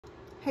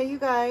Hey you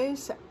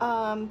guys,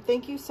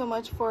 thank you so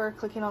much for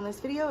clicking on this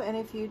video, and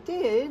if you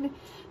did,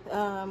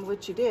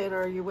 which you did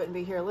or you wouldn't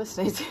be here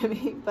listening to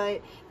me,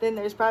 but then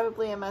there's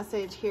probably a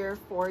message here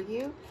for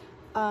you,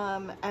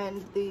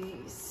 and the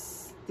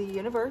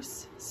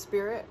universe,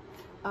 spirit,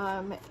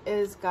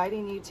 is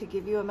guiding you to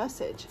give you a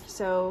message.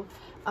 So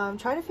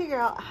try to figure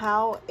out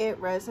how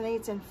it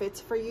resonates and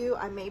fits for you.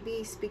 I may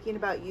be speaking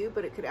about you,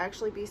 but it could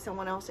actually be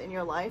someone else in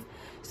your life.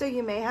 So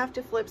you may have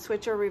to flip,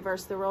 switch, or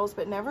reverse the roles,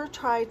 but never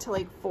try to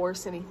like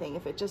force anything.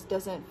 If it just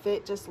doesn't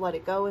fit, just let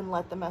it go and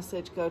let the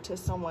message go to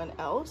someone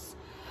else.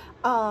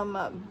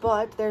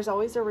 But there's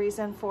always a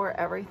reason for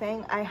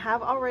everything. I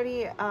have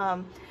already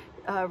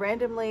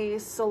randomly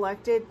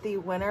selected the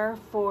winner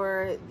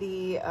for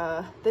the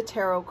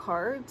tarot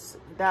cards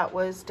that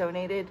was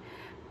donated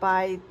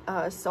by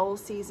Soul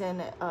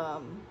Season.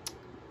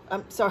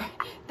 I'm sorry,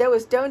 that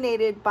was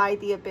donated by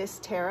the Abyss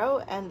Tarot,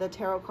 and the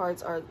tarot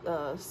cards are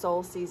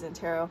Soul Season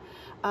Tarot.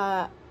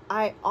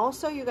 I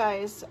also, you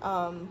guys,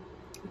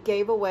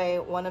 gave away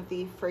one of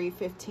the free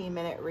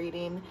 15-minute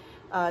reading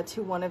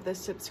to one of the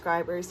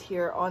subscribers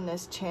here on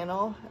this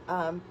channel,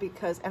 and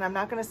I'm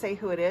not going to say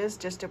who it is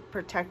just to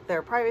protect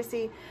their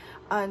privacy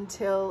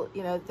until,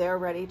 you know, they're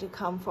ready to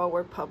come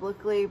forward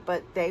publicly,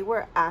 but they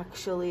were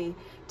actually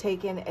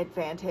taken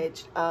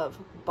advantage of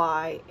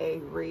by a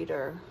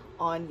reader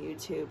on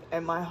YouTube,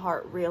 and my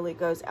heart really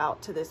goes out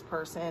to this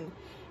person,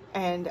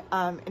 and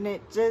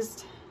it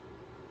just,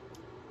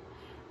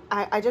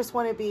 I just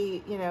want to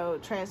be, you know,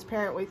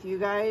 transparent with you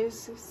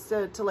guys,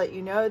 so to let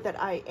you know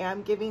that I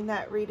am giving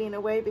that reading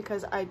away,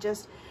 because I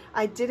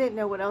didn't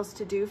know what else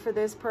to do for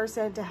this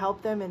person to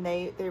help them, and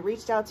they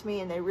reached out to me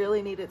and they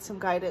really needed some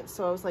guidance.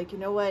 So I was like, you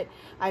know what,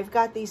 I've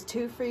got these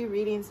 2 free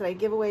readings that I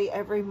give away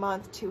every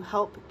month to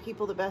help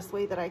people the best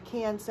way that I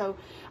can, so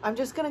I'm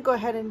just going to go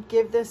ahead and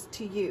give this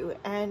to you.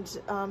 And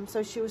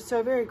so she was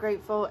so very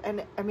grateful,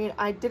 and I mean,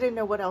 I didn't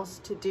know what else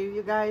to do,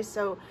 you guys,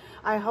 so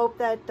I hope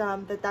that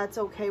that's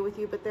okay with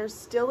you. But there's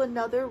still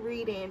another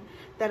reading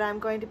that I'm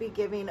going to be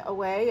giving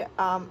away.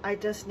 I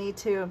just need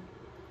to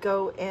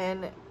go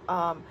in,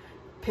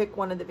 pick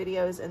one of the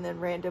videos and then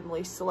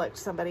randomly select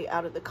somebody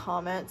out of the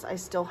comments. I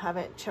still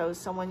haven't chose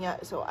someone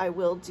yet, so I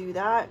will do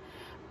that.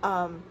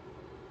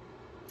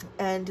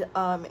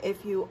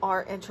 If you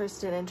are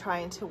interested in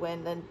trying to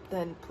win,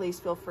 then please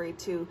feel free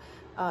to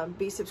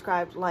be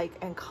subscribed, like,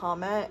 and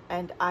comment,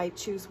 and I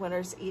choose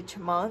winners each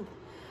month.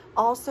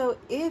 Also,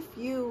 if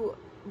you,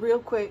 real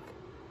quick,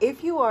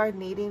 if you are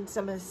needing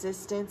some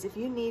assistance, if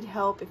you need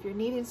help, if you're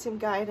needing some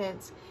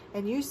guidance,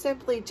 and you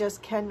simply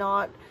just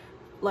cannot,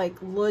 like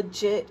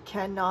legit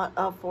cannot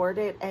afford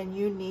it, and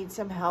you need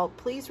some help,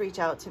 please reach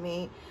out to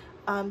me.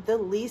 The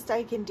least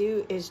I can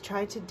do is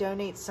try to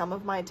donate some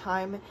of my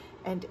time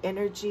and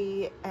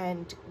energy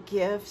and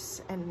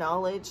gifts and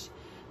knowledge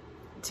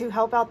to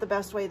help out the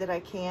best way that I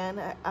can.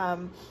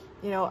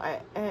 You know,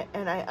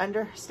 I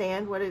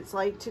understand what it's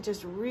like to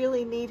just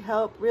really need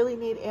help, really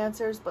need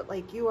answers, but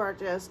like, you are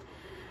just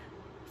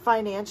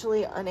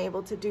financially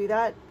unable to do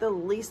that. The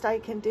least I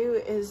can do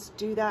is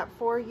do that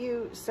for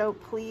you. So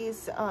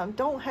please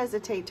don't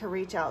hesitate to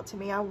reach out to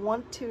me. I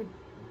want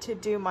to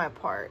do my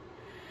part.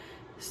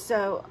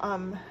 So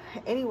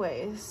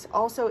anyways,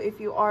 also, if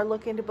you are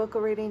looking to book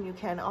a reading, you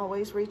can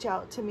always reach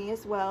out to me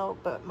as well,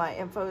 but my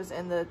info is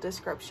in the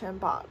description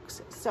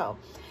box. So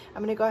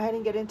I'm going to go ahead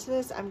and get into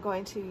this. I'm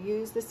going to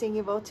use the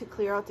singing bowl to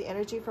clear out the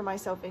energy for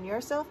myself and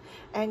yourself,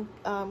 and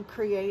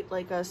create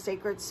like a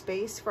sacred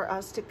space for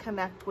us to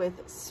connect with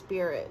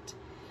spirit,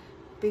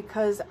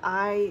 because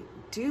I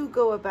do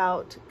go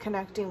about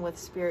connecting with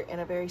spirit in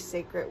a very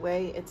sacred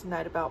way. It's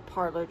not about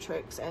parlor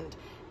tricks and,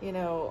 you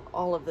know,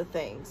 all of the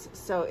things.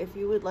 So if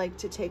you would like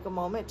to take a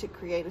moment to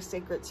create a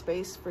sacred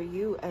space for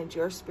you and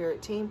your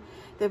spirit team,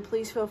 then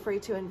please feel free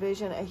to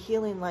envision a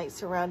healing light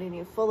surrounding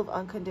you, full of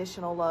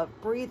unconditional love.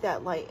 Breathe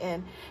that light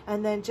in,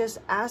 and then just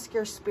ask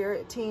your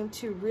spirit team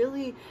to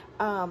really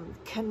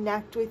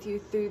connect with you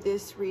through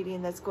this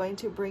reading that's going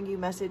to bring you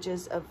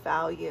messages of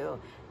value,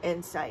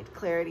 insight,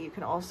 clarity. You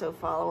can also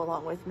follow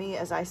along with me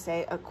as I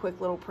say a quick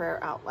little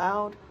prayer out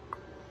loud.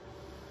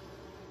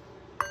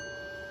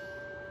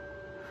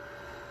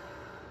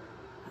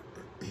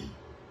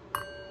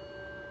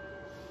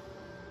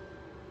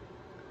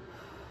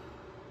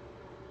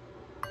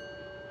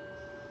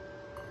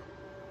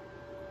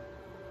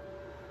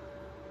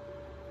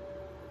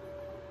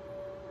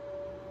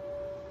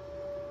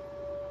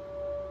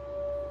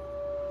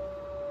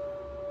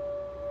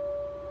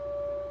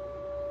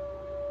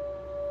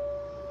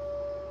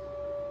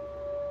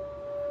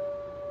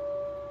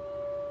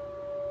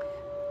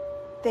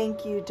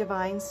 Thank you,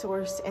 Divine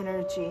Source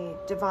Energy,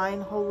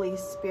 Divine Holy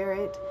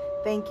Spirit.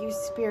 Thank you,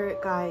 spirit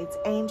guides,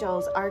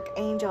 angels,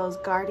 archangels,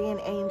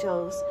 guardian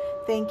angels.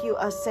 Thank you,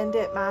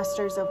 ascended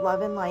masters of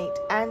love and light,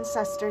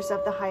 ancestors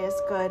of the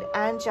highest good,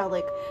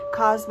 angelic,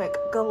 cosmic,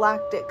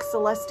 galactic,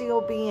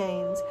 celestial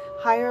beings,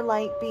 higher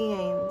light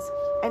beings,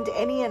 and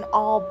any and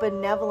all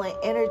benevolent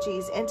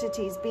energies,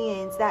 entities,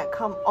 beings that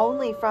come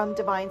only from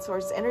divine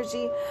source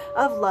energy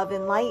of love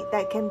and light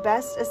that can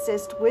best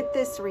assist with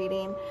this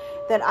reading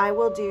that I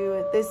will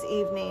do this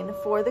evening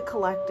for the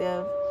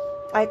collective.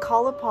 I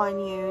call upon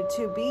you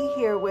to be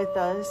here with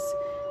us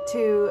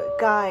to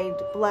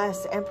guide,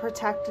 bless, and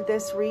protect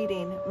this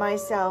reading,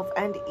 myself,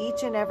 and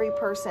each and every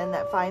person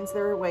that finds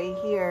their way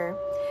here.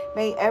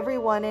 May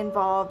everyone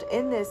involved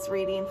in this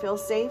reading feel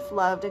safe,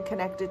 loved, and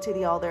connected to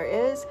the all there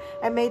is,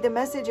 and may the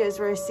messages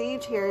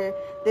received here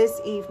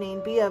this evening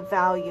be of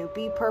value,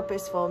 be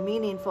purposeful,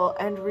 meaningful,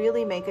 and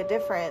really make a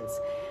difference.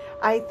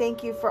 I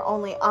thank you for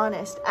only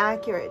honest,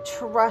 accurate,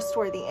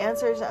 trustworthy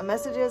answers and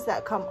messages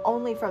that come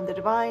only from the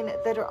divine,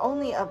 that are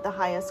only of the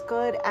highest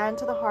good and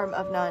to the harm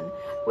of none,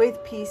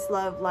 with peace,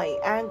 love, light,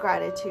 and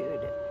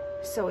gratitude.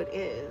 So it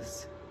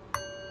is.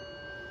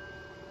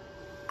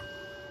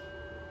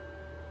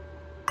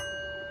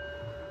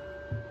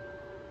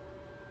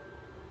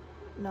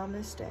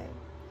 Namaste.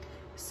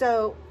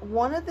 So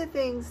one of the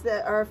things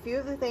that, or a few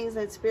of the things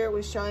that Spirit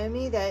was showing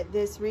me that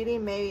this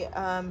reading may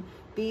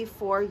be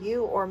for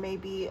you, or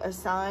maybe a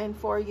sign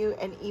for you.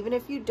 And even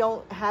if you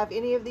don't have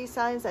any of these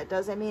signs, that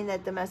doesn't mean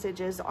that the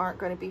messages aren't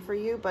going to be for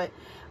you. But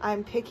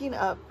I'm picking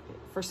up,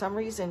 for some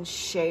reason,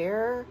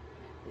 Cher,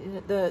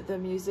 the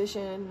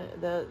musician,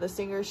 the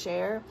singer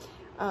Cher,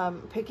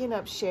 picking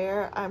up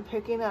Cher. I'm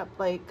picking up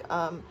like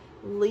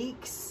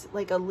leaks,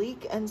 like a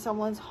leak in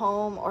someone's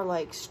home, or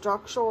like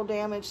structural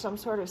damage, some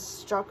sort of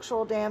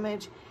structural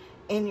damage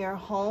in your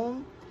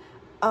home.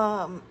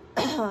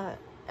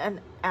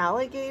 An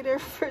alligator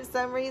for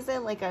some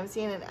reason, like I'm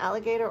seeing an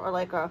alligator, or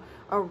like a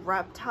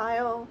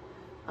reptile,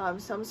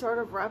 some sort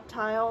of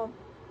reptile,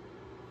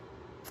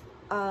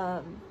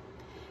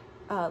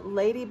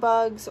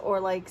 ladybugs, or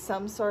like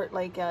some sort,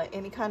 like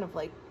any kind of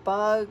like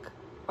bug,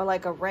 or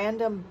like a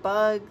random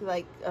bug,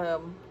 like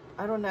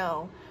I don't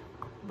know,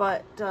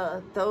 but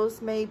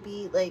those may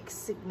be like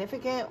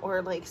significant,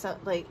 or like some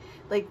like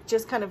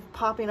just kind of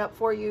popping up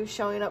for you,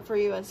 showing up for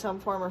you in some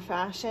form or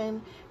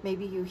fashion.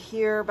 Maybe you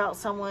hear about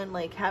someone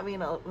like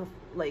having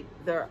like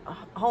their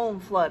home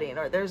flooding,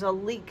 or there's a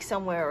leak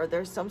somewhere, or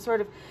there's some sort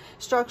of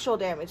structural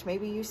damage.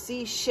 Maybe you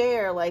see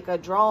Cher, like a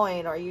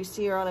drawing, or you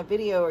see her on a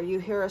video, or you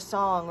hear a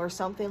song or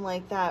something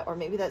like that. Or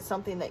maybe that's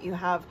something that you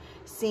have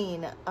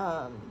seen,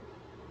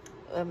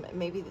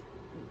 maybe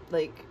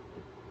like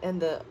in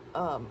the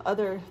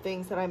other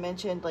things that I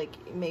mentioned, like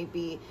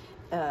maybe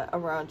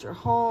around your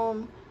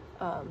home,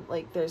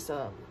 like there's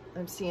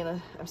I'm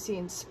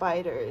seeing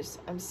spiders,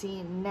 I'm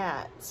seeing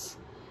gnats,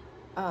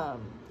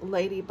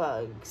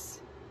 ladybugs,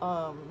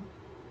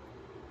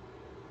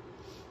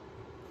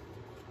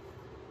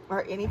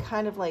 or any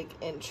kind of like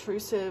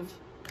intrusive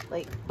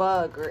like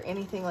bug or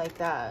anything like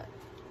that.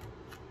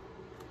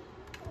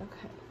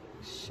 Okay,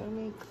 show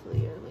me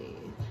clearly.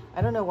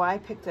 I don't know why I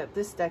picked up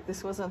this deck.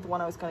 This wasn't the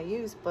one I was going to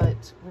use,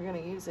 but we're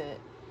going to use it.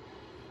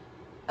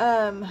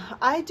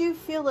 I do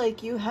feel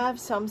like you have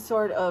some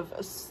sort of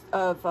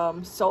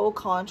soul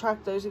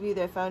contract. Those of you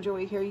that found your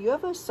way here, you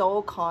have a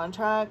soul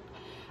contract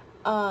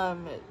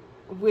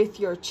with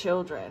your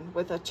children,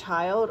 with a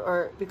child,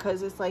 or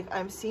because it's like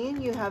I'm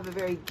seeing you have a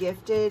very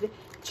gifted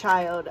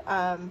child.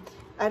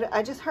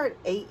 I just heard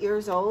 8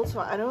 years old, so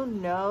I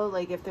don't know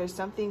like if there's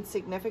something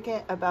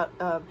significant about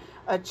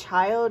a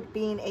child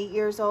being 8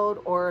 years old,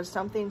 or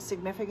something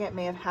significant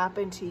may have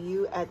happened to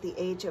you at the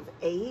age of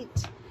 8.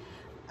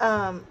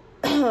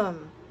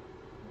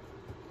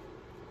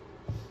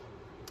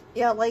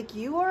 Yeah, like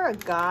you are a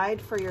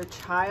guide for your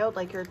child.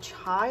 Like your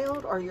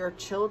child or your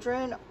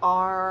children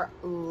are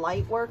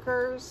light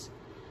workers.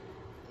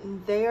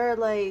 They are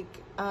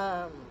like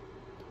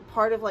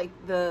part of like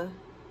the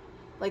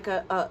like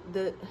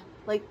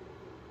like,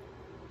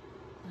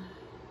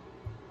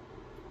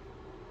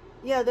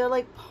 yeah, they're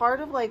like part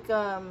of like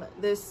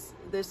this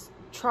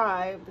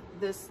tribe,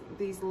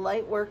 these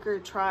light worker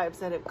tribes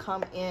that have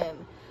come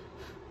in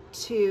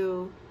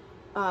to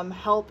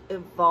help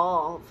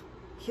evolve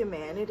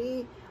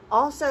humanity.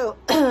 Also,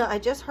 I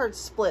just heard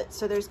split,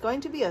 so there's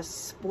going to be a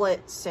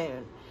split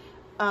soon,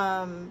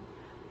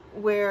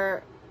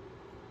 where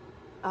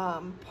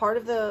part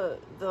of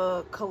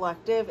the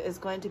collective is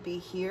going to be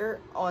here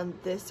on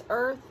this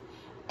earth.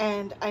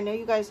 And I know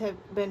you guys have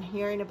been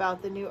hearing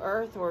about the new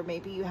earth, or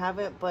maybe you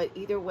haven't, but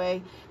either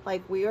way,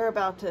 like we are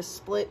about to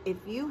split. If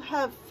you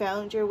have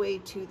found your way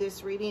to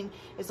this reading,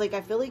 it's like I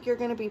feel like you're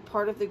going to be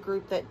part of the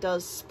group that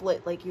does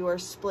split. Like you are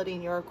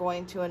splitting, you're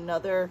going to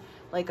another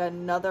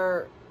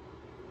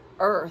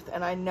earth.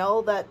 And I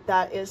know that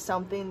that is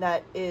something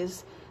that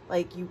is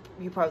like you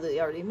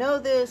probably already know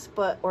this,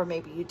 but or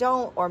maybe you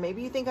don't, or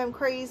maybe you think I'm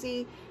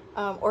crazy.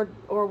 Or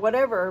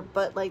whatever,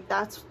 but like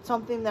that's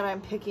something that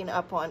I'm picking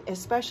up on,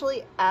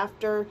 especially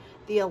after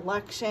the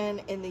election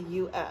in the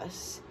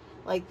US.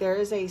 Like there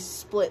is a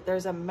split.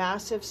 There's a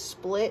massive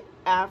split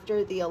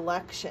after the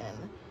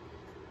election.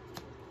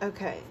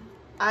 Okay.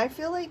 I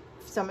feel like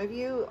some of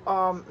you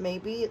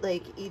maybe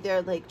like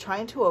either like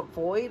trying to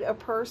avoid a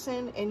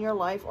person in your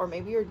life, or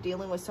maybe you're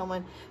dealing with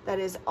someone that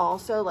is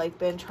also like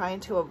been trying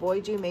to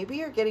avoid you. Maybe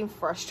you're getting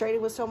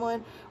frustrated with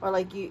someone, or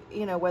like you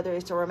know, whether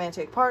it's a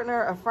romantic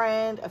partner, a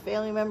friend, a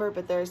family member,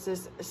 but there's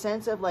this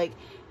sense of like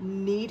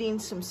needing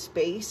some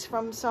space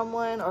from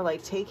someone, or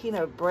like taking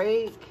a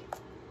break.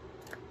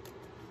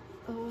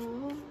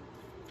 Oh,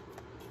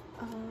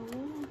 I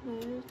won't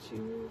let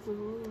you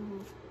go.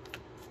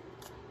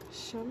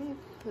 Show me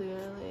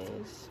clearly,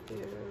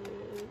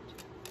 Spirit.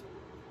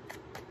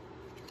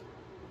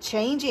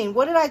 Changing.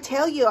 What did I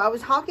tell you? I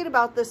was talking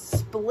about the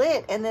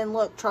split, and then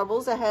look,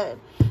 trouble's ahead.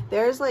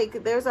 There's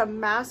a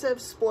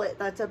massive split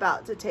that's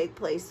about to take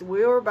place.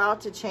 We're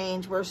about to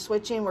change. We're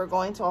switching. We're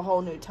going to a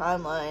whole new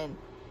timeline.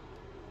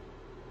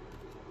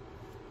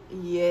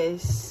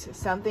 Yes,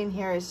 something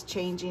here is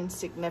changing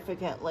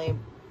significantly.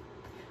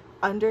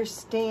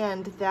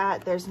 Understand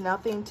that there's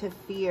nothing to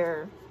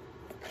fear.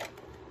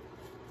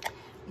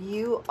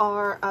 You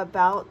are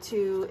about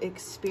to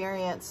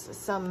experience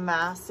some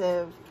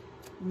massive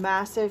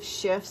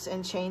shifts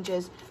and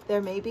changes.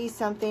 There may be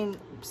something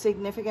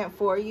significant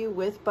for you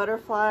with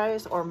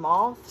butterflies or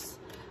moths.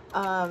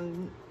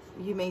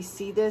 You may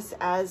see this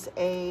as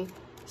a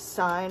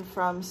sign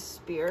from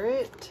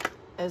Spirit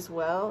as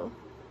well.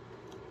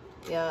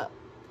 Yeah.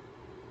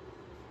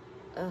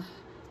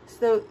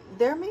 So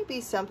there may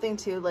be something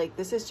too, like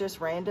this is just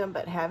random,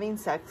 but having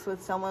sex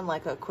with someone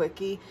like a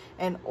quickie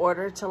in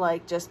order to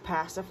like just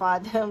pacify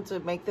them, to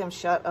make them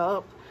shut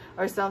up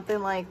or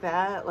something like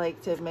that,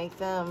 like to make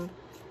them,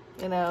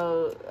 you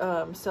know,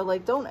 so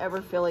like don't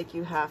ever feel like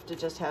you have to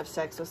just have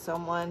sex with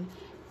someone.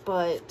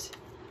 But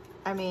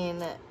I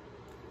mean,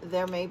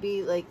 there may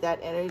be like that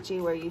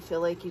energy where you feel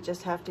like you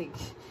just have to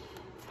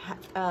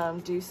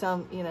do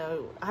some, you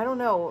know, I don't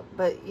know,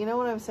 but you know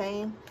what I'm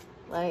saying?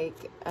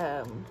 Like,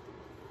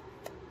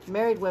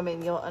 married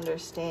women, you'll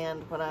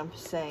understand what I'm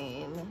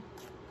saying.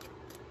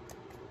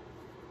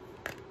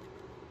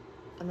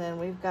 And then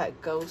we've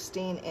got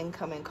ghosting,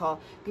 incoming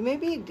call. You may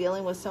be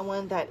dealing with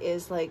someone that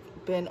is like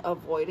been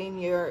avoiding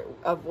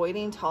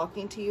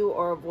talking to you,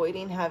 or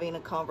avoiding having a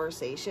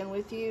conversation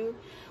with you,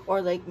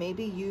 or like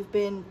maybe you've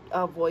been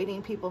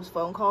avoiding people's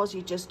phone calls.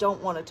 You just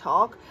don't want to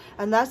talk.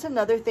 And that's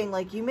another thing,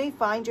 like you may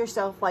find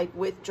yourself like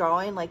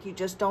withdrawing, like you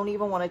just don't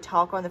even want to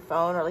talk on the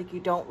phone, or like you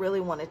don't really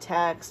want to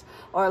text,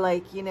 or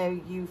like, you know,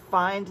 you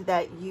find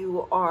that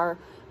you are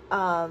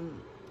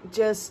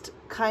just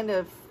kind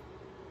of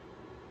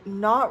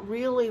not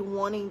really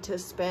wanting to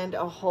spend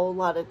a whole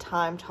lot of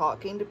time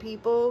talking to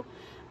people.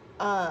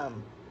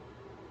 And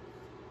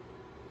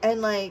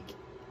like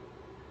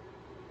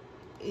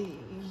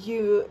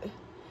you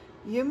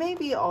may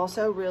be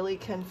also really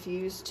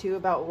confused too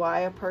about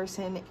why a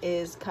person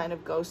is kind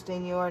of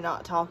ghosting you or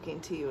not talking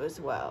to you as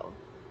well.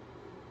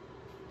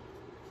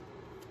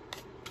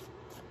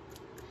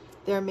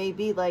 There may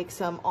be like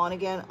some on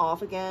again,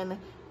 off again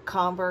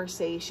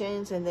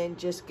conversations, and then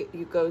just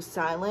you go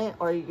silent,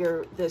 or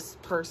this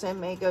person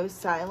may go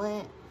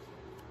silent.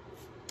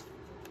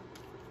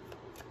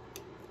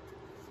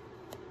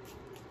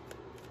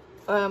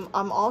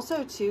 I'm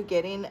also too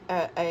getting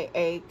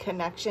a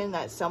connection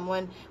that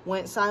someone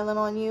went silent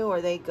on you,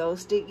 or they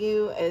ghosted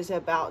you, is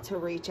about to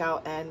reach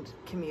out and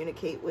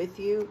communicate with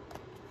you.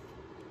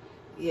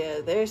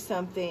 Yeah, there's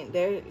something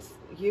there.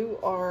 You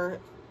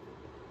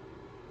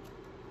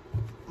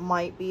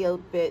might be a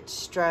bit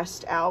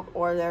stressed out,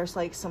 or there's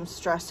like some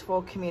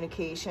stressful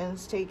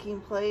communications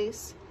taking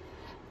place.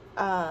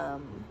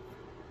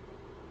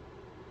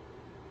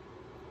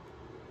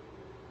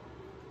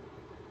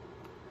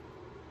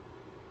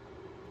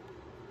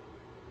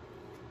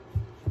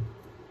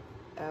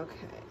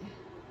 Okay.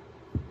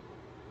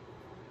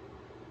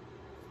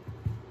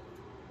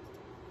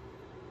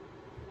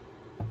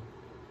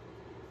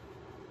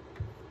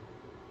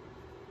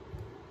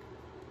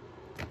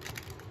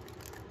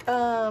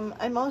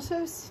 I'm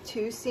also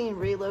too seeing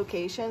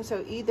relocation.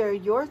 So either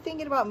you're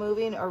thinking about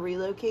moving or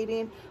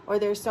relocating, or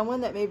there's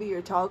someone that maybe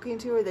you're talking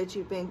to or that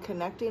you've been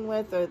connecting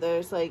with, or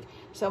there's like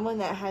someone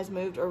that has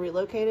moved or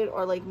relocated,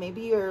 or like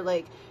maybe you're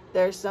like,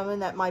 there's someone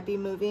that might be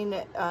moving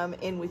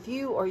in with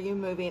you, or you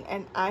moving.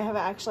 And I have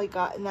actually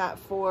gotten that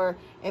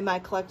in my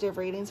collective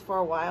readings for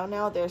a while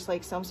now. There's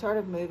like some sort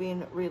of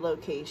moving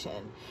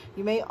relocation.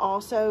 You may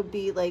also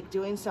be like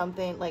doing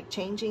something like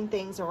changing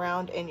things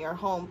around in your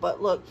home.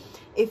 But look,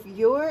 if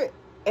you're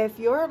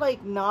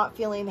like not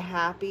feeling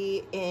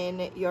happy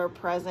in your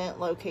present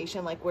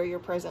location, like where you're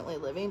presently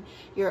living,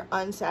 you're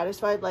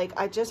unsatisfied, like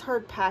I just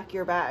heard pack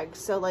your bags.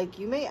 So like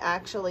you may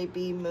actually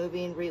be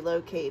moving,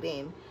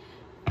 relocating,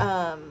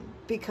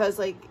 because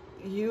like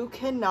you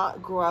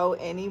cannot grow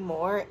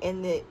anymore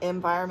in the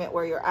environment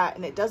where you're at.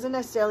 And it doesn't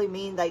necessarily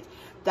mean like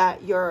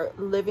that you're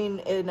living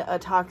in a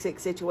toxic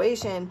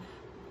situation.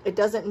 It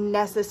doesn't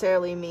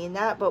necessarily mean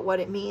that, but what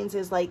it means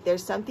is like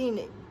there's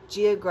something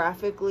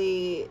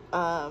geographically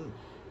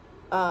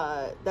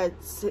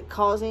that's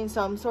causing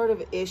some sort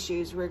of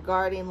issues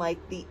regarding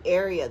like the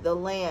area, the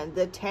land,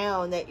 the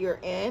town that you're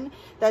in,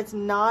 that's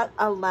not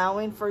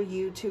allowing for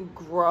you to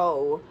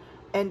grow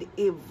and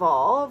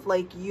evolve.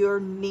 Like you're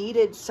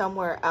needed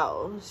somewhere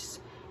else.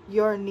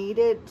 You're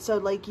needed. So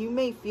like you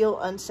may feel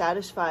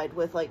unsatisfied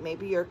with like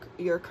maybe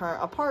your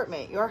current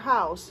apartment, your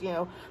house, you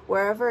know,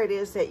 wherever it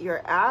is that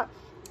you're at.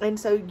 And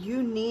so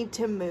you need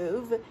to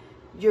move.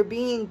 You're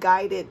being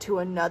guided to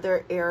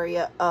another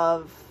area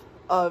of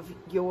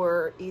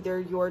your, either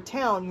your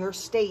town, your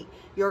state,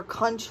 your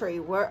country,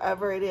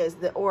 wherever it is,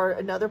 or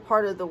another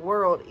part of the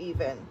world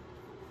even.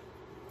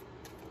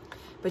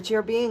 But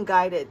you're being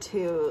guided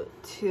to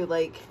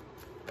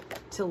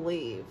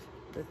leave.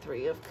 The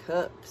Three of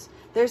Cups.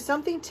 There's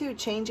something too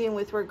changing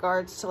with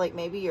regards to like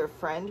maybe your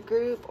friend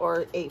group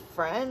or a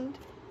friend.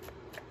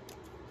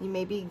 You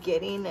may be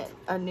getting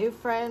a new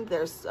friend.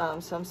 There's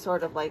some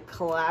sort of like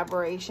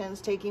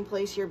collaborations taking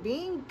place. You're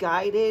being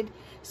guided.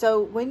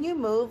 So when you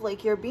move,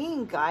 like you're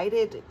being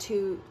guided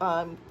to,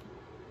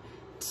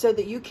 so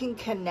that you can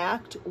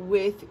connect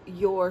with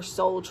your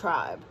soul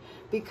tribe,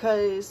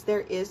 because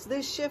there is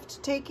this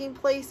shift taking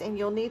place and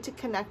you'll need to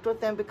connect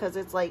with them, because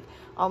it's like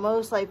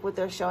almost like what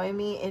they're showing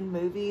me in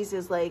movies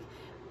is like,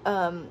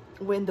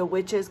 when the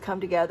witches come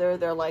together,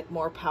 they're like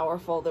more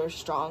powerful, they're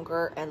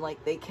stronger, and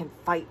like they can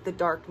fight the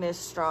darkness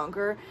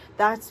stronger.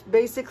 That's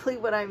basically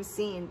what I'm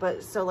seeing.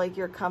 But so like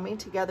you're coming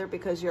together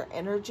because your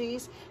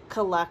energies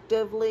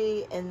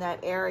collectively in that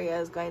area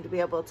is going to be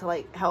able to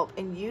like help,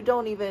 and you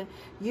don't even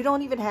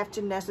have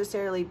to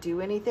necessarily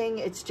do anything.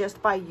 It's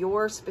just by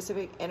your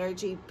specific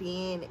energy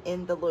being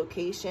in the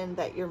location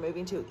that you're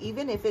moving to,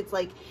 even if it's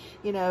like,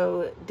 you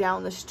know,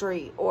 down the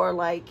street, or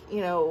like,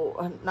 you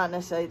know, not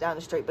necessarily down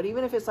the street, but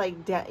even if it's like,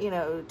 you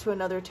know, to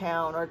another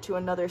town or to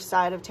another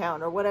side of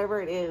town or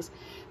whatever it is,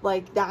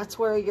 like that's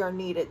where you're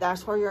needed.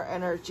 That's where your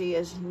energy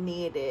is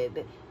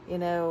needed, you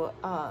know.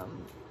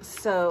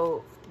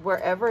 So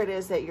wherever it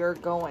is that you're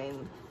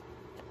going,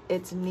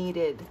 it's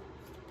needed.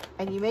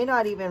 And you may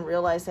not even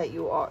realize that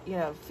you are, you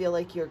know, feel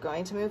like you're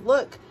going to move.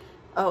 Look,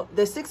 oh,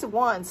 the Six of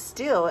Wands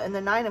still, and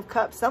the Nine of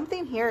Cups.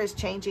 Something here is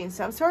changing,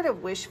 some sort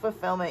of wish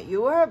fulfillment.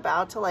 You are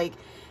about to like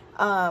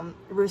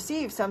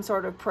receive some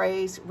sort of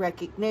praise,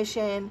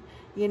 recognition.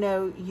 You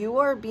know, you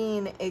are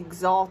being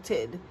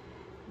exalted.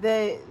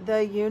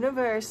 The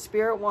universe,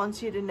 spirit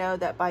wants you to know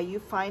that by you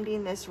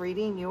finding this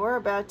reading, you are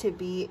about to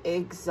be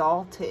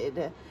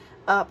exalted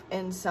up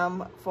in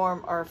some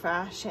form or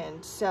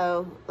fashion.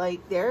 So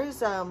like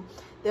there's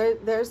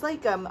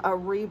like a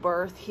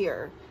rebirth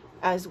here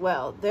as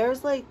well.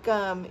 There's like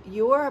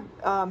you are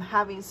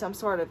having some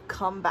sort of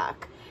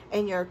comeback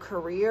in your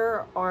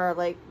career, or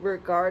like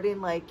regarding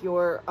like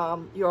your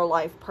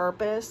life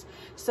purpose.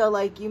 So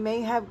like you may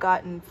have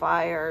gotten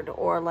fired,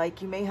 or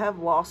like you may have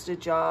lost a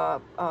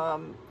job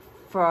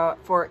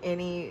for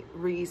any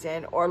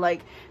reason, or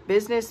like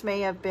business may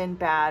have been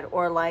bad,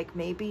 or like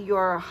maybe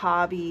your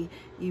hobby,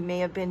 you may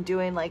have been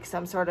doing like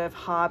some sort of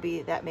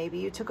hobby that maybe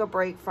you took a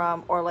break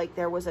from, or like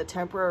there was a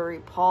temporary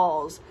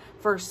pause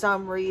for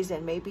some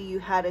reason. Maybe you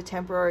had a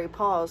temporary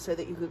pause so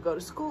that you could go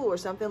to school or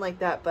something like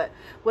that. But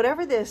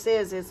whatever this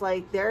is, it's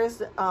like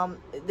there's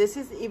this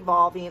is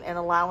evolving and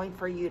allowing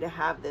for you to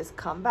have this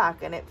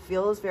comeback, and it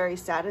feels very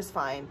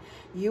satisfying.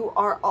 You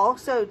are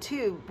also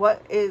too,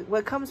 what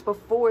comes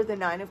before the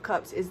Nine of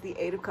Cups is the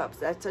Eight of Cups.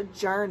 That's a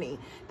journey.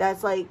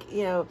 That's like,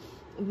 you know,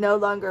 no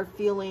longer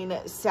feeling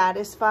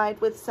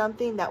satisfied with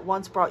something that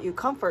once brought you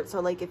comfort. So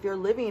like if you're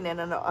living in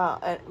an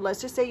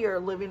let's just say you're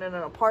living in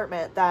an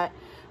apartment that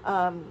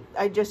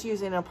I just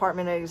use an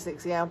apartment as an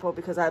example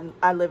because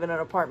I live in an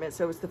apartment,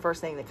 so it's the first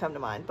thing that come to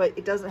mind. But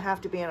it doesn't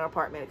have to be an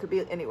apartment, it could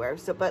be anywhere.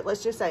 So but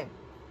let's just say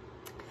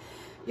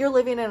you're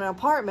living in an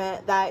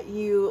apartment that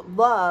you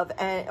love,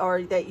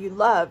 or that you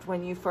loved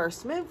when you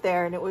first moved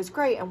there, and it was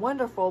great and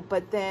wonderful.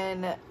 But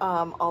then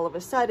all of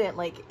a sudden,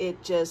 like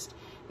it just,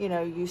 you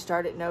know, you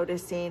started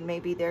noticing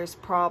maybe there's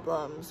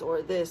problems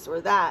or this or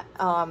that,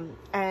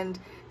 and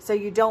so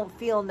you don't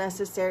feel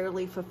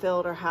necessarily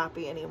fulfilled or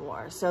happy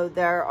anymore. So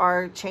there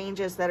are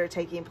changes that are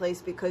taking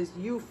place because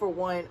you, for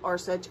one, are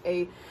such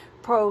a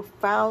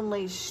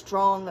profoundly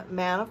strong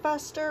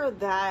manifester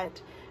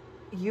that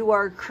you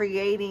are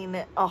creating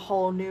a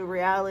whole new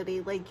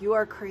reality. Like you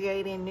are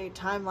creating new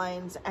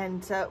timelines.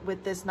 And so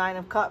with this Nine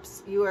of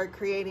Cups, you are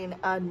creating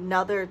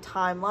another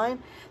timeline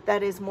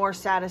that is more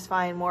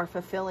satisfying, more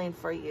fulfilling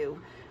for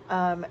you.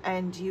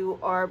 And you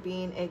are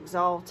being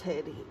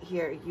exalted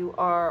here. You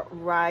are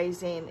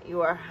rising.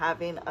 You are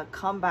having a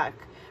comeback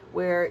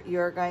where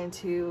you're going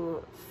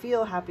to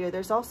feel happier.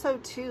 There's also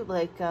too,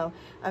 like,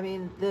 I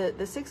mean,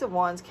 the Six of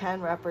Wands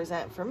can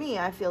represent, for me,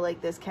 I feel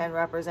like this can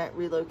represent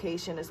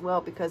relocation as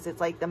well, because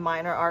it's like the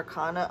minor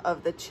arcana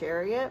of the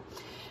Chariot.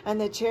 And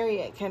the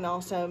Chariot can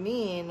also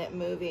mean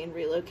moving,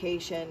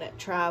 relocation,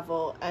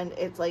 travel, and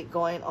it's like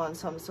going on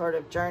some sort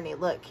of journey.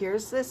 Look,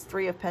 here's this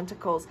Three of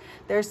Pentacles.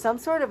 There's some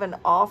sort of an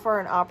offer,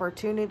 an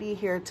opportunity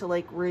here to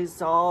like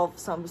resolve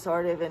some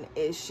sort of an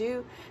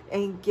issue,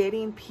 and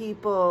getting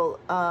people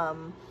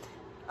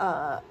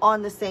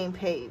on the same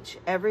page.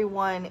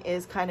 Everyone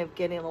is kind of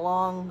getting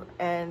along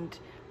and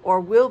or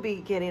will be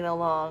getting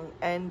along,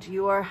 and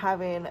you are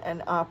having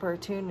an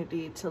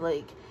opportunity to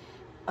like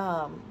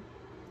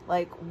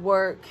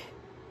work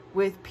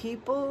with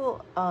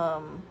people,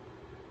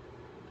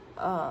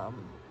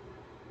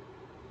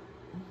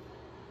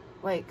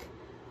 like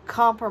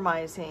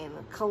compromising,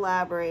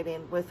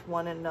 collaborating with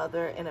one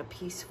another in a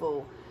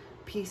peaceful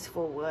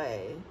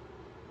way.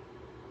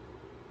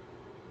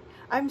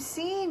 I'm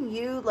seeing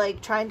you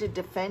like trying to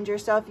defend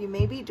yourself. You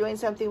may be doing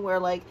something where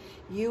like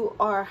you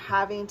are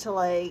having to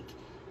like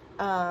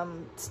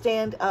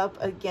stand up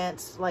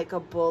against like a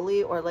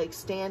bully, or like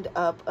stand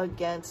up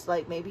against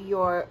like maybe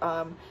you're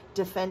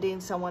defending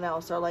someone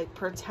else or like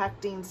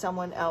protecting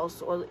someone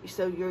else, or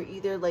so you're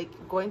either like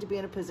going to be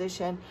in a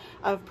position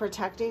of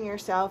protecting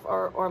yourself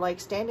or like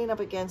standing up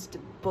against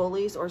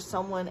bullies or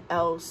someone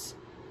else,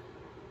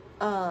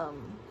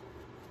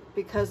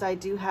 because I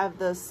do have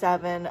the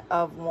 7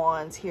 of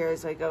Wands here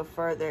as I go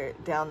further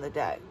down the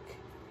deck.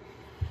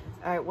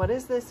 All right, what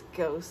is this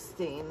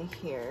ghosting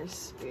here,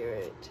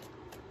 Spirit?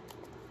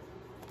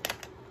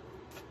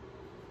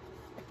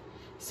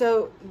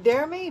 So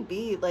there may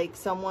be like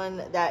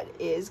someone that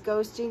is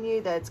ghosting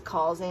you that's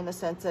causing a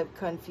sense of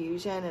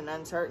confusion and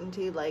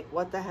uncertainty. Like,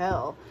 what the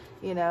hell?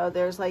 You know,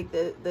 there's like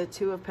the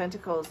 2 of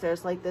Pentacles.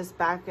 There's like this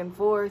back and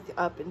forth,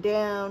 up and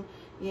down,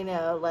 you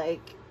know,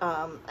 like,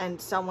 and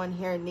someone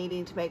here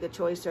needing to make a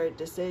choice or a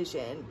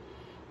decision.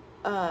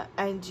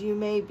 And you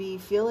may be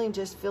feeling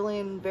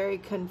very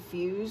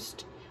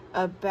confused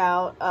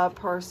about a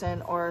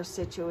person or a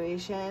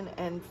situation,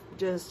 and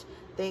just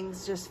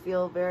things just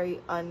feel very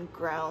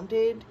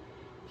ungrounded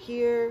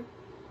here.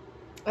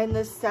 And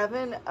the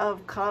 7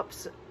 of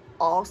Cups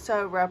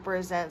also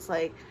represents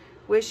like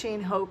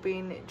wishing,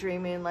 hoping,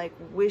 dreaming, like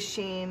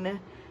wishing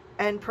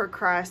and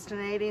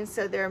procrastinating.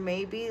 So there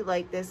may be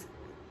like this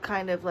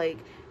kind of like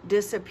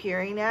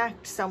disappearing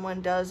act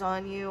someone does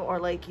on you, or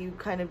like you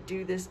kind of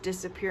do this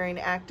disappearing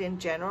act in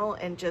general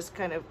and just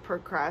kind of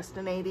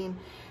procrastinating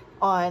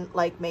on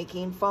like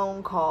making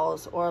phone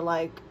calls, or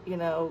like, you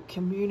know,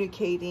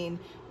 communicating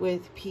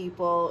with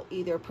people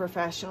either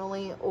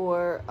professionally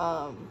or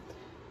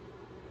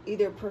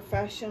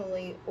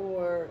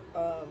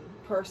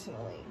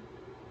personally.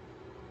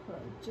 Hold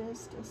on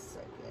just a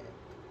second.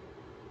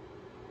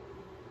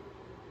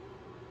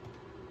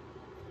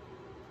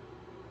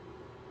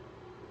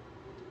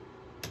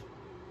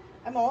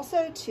 I'm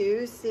also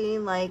too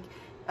seeing like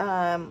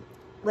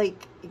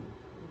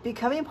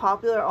becoming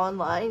popular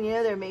online. You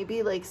know, there may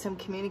be like some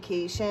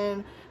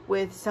communication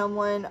with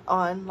someone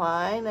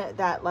online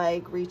that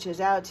like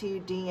reaches out to you,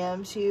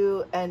 DMs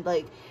you, and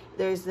like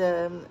there's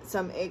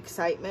some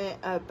excitement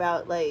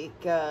about like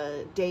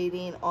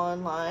dating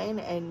online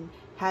and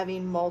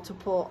having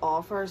multiple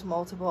offers,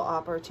 multiple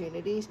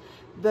opportunities.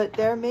 But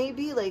there may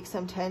be like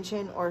some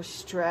tension or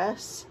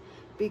stress,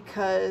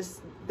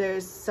 because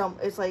there's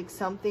it's like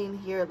something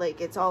here, like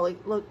it's all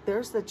like, look,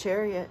 there's the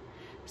Chariot.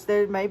 So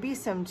there may be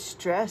some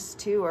stress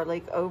too, or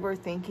like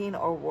overthinking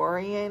or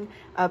worrying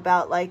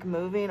about like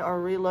moving or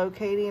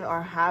relocating,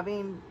 or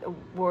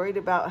worried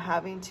about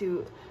having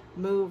to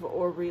move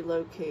or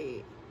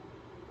relocate.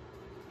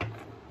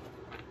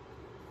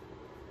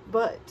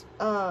 But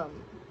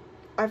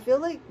I feel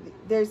like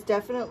there's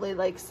definitely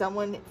like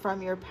someone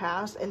from your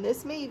past, and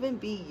this may even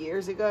be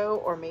years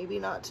ago or maybe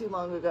not too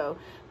long ago,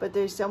 but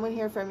there's someone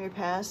here from your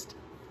past,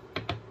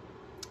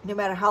 no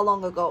matter how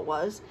long ago it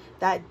was,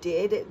 that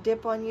did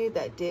dip on you,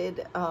 that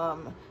did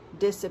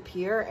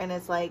disappear. And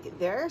it's like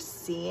they're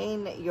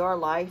seeing your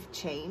life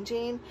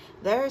changing.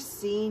 They're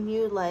seeing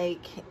you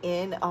like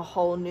in a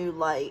whole new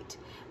light.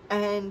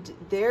 And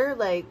they're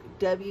like,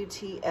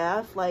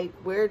 WTF, like,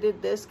 where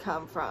did this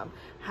come from?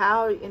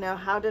 How, you know,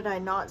 how did I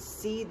not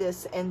see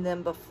this in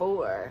them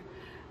before?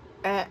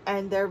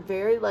 And they're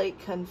very like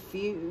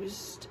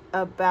confused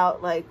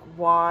about like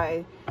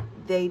why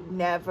they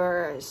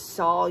never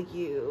saw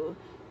you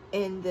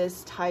in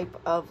this type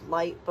of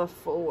light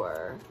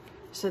before.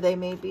 So they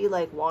may be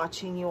like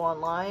watching you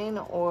online,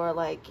 or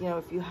like, you know,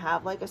 if you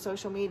have like a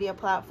social media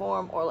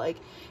platform, or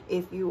like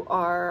if you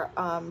are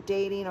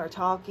dating or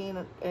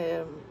talking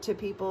to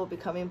people,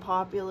 becoming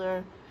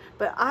popular.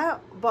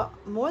 But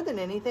more than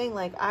anything,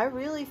 like I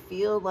really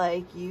feel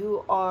like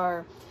you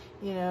are,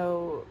 you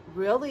know,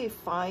 really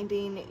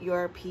finding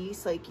your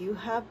peace. Like you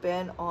have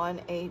been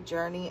on a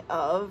journey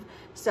of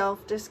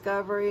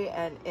self-discovery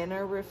and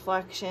inner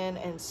reflection,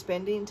 and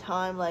spending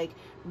time like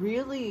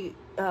really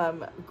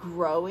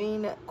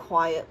growing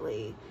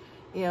quietly,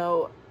 you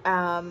know,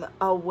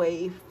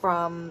 away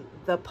from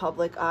the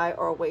public eye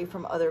or away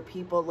from other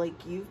people.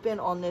 Like you've been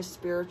on this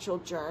spiritual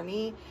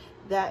journey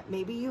that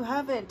maybe you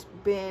haven't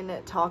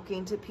been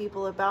talking to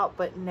people about,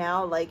 but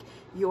now like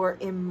you're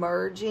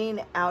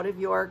emerging out of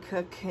your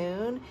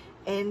cocoon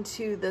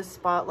into the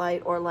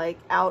spotlight, or like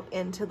out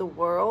into the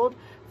world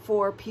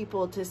for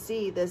people to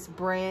see this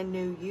brand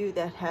new you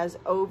that has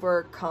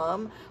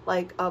overcome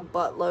like a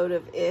buttload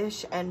of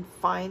ish and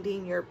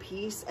finding your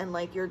peace, and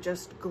like you're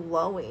just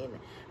glowing,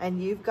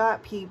 and you've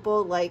got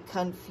people like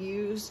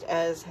confused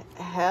as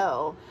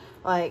hell,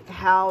 like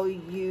how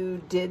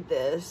you did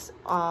this.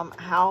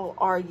 How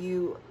are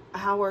you,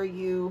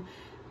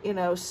 you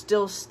know,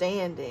 still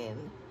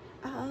standing?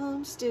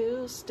 I'm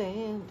still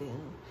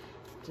standing.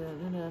 Da,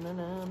 na, na, na,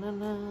 na, na,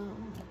 na.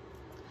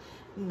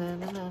 Na,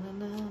 na, na, na,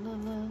 na, na,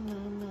 na,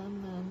 na,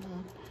 na.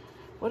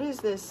 What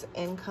is this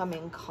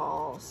incoming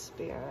call,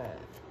 Spirit?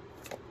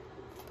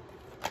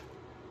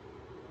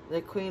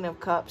 The Queen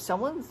of Cups.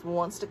 Someone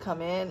wants to come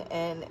in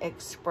and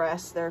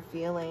express their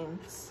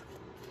feelings.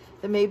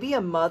 There may be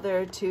a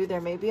mother too.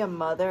 There may be a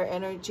mother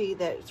energy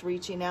that's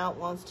reaching out,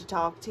 wants to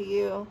talk to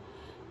you.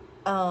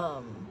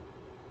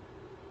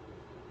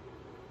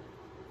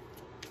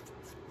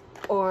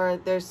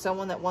 Or there's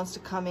someone that wants to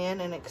come in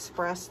and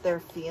express their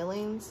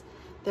feelings.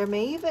 There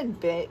may even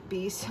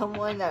be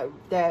someone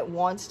that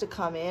wants to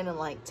come in and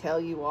like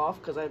tell you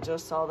off, because I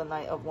just saw the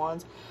Knight of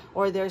Wands.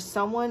 Or there's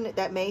someone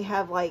that may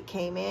have like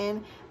came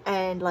in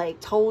and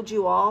like told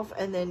you off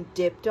and then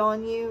dipped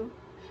on you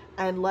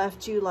and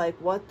left you like,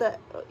 what the,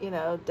 you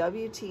know,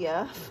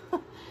 WTF.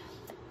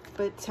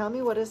 But tell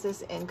me, what is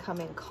this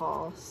incoming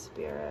call,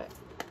 Spirit?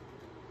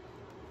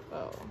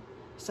 Oh,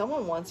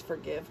 someone wants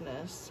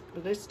forgiveness,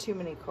 but there's too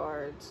many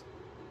cards.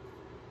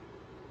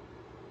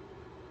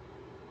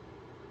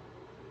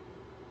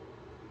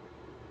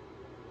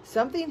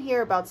 Something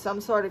here about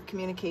some sort of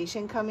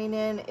communication coming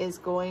in is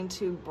going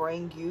to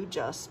bring you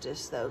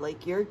justice, though.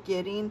 Like you're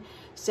getting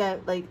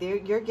some, like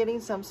you're getting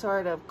some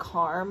sort of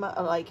karma,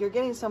 like you're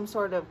getting some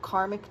sort of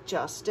karmic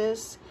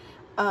justice,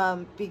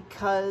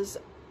 because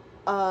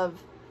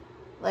of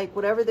like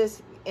whatever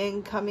this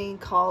incoming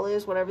call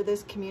is, whatever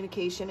this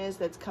communication is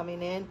that's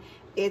coming in,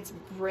 it's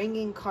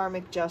bringing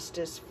karmic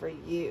justice for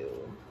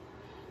you.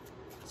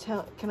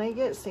 Can I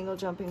get single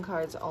jumping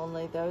cards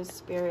only, those,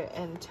 Spirit,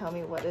 and tell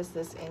me, what is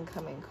this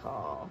incoming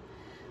call?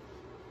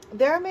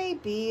 There may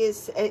be,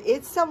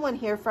 it's someone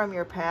here from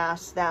your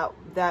past that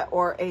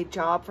or a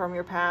job from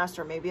your past,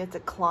 or maybe it's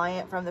a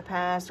client from the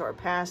past or a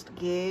past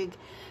gig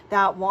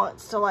that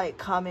wants to like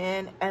come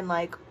in and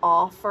like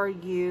offer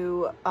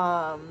you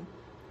some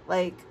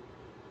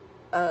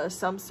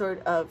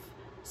sort of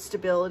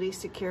stability,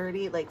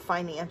 security, like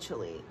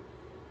financially.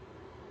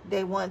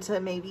 They want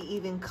to maybe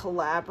even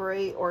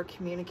collaborate or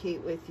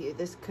communicate with you.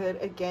 This could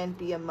again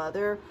be a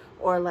mother,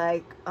 or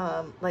like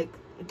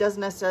it doesn't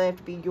necessarily have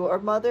to be your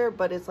mother,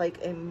 but it's like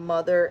a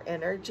mother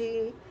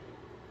energy.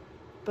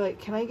 But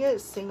can I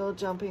get single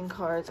jumping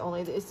cards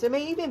only? It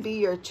may even be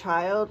your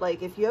child.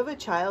 Like if you have a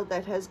child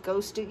that has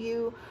ghosted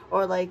you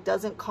or like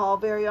doesn't call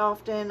very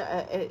often,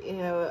 you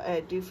know,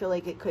 I do feel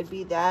like it could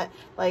be that,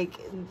 like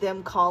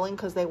them calling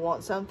because they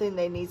want something,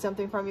 they need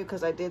something from you.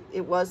 Because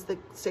it was the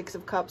Six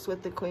of Cups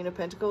with the Queen of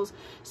Pentacles.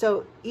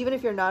 So even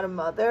if you're not a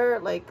mother,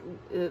 like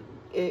you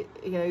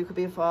know, you could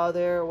be a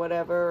father or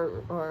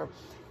whatever, or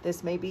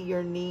this may be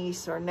your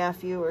niece or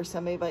nephew or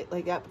somebody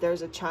like that. But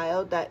there's a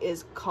child that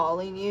is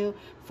calling you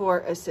for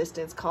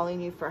assistance,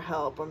 calling you for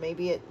help, or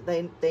maybe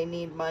they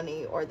need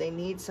money, or they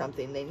need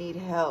something, they need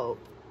help.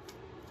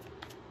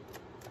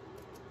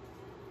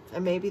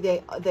 And maybe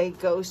they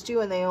ghost you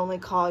and they only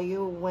call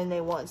you when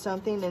they want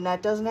something. And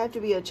that doesn't have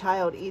to be a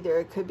child either.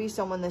 It could be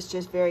someone that's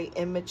just very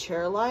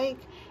immature like,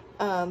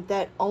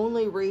 that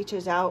only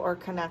reaches out or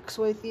connects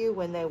with you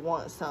when they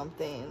want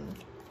something.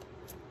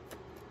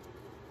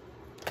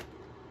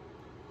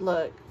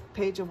 Look,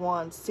 Page of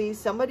Wands. See,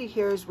 somebody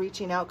here is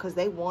reaching out because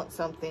they want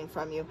something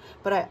from you.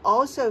 But I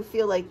also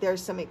feel like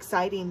there's some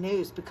exciting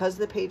news, because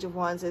the Page of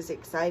Wands is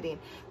exciting.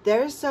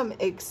 There's some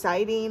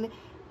exciting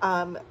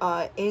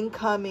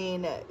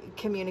incoming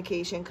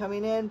communication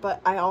coming in.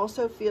 But I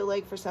also feel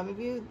like for some of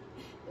you,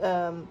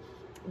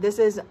 this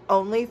is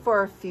only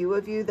for a few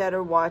of you that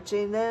are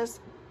watching this.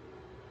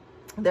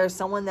 There's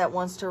someone that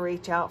wants to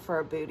reach out for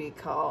a booty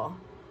call.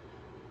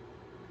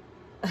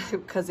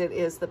 Because it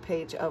is the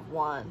Page of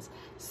Wands.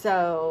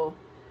 So,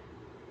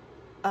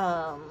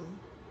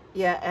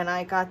 yeah, and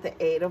I got the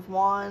Eight of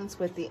Wands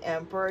with the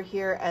Emperor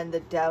here and the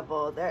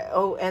Devil. There,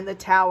 oh, and the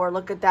Tower.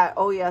 Look at that.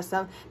 Oh, yes.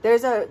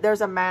 There's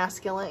a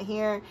masculine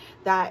here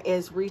that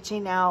is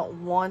reaching out,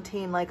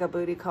 wanting like a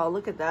booty call.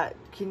 Look at that.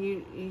 Can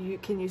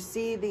you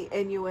see the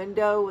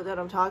innuendo that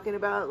I'm talking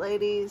about,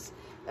 ladies?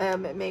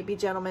 Maybe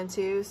gentlemen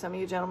too. Some of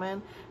you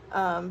gentlemen.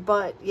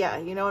 But yeah,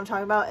 you know what I'm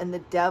talking about. And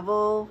the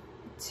Devil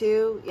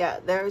too. Yeah,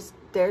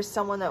 there's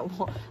someone that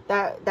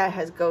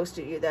has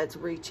ghosted you, that's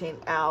reaching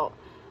out,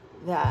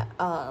 that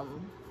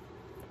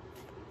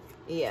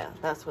yeah,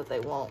 that's what they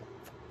want.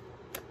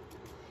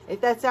 If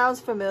that sounds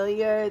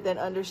familiar, then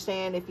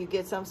understand, if you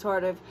get some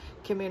sort of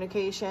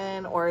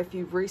communication, or if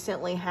you've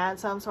recently had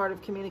some sort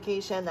of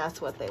communication,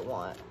 that's what they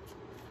want.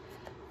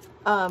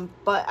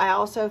 But I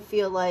also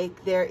feel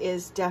like there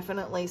is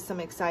definitely some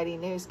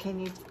exciting news. Can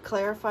you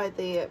clarify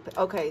the,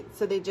 okay,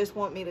 so they just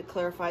want me to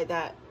clarify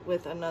that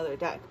with another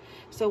deck.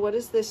 So what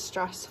is this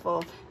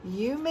stressful?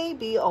 You may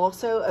be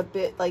also a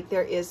bit like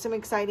there is some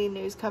exciting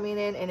news coming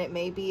in, and it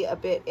may be a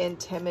bit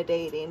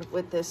intimidating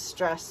with this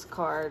stress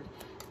card,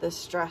 the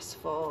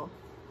stressful.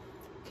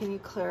 Can you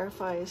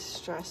clarify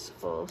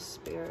stressful,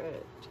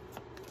 Spirit?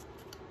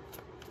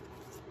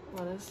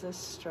 What is this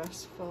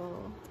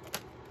stressful?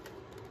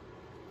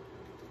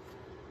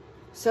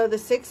 So the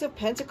Six of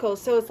Pentacles.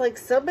 So it's like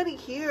somebody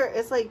here,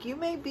 it's like you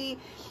may be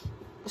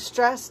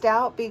stressed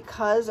out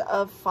because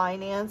of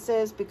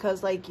finances,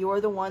 because like you're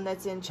the one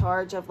that's in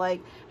charge of like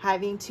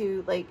having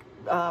to like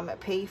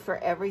pay for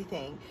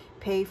everything,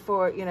 pay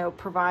for, you know,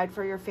 provide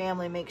for your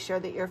family, make sure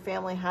that your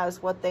family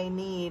has what they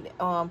need.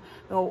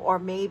 Or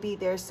maybe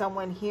there's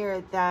someone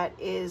here that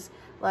is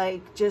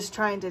like just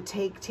trying to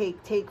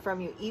take from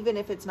you, even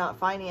if it's not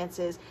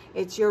finances,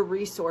 it's your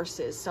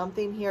resources.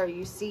 Something here,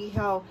 you see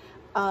how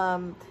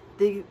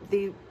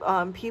the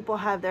people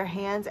have their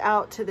hands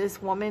out to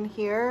this woman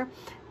here,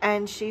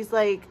 and she's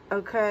like,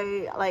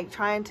 okay, like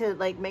trying to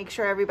like make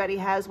sure everybody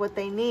has what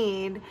they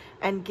need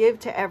and give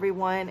to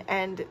everyone.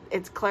 And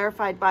it's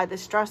clarified by the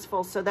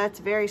stressful. So that's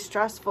very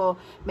stressful,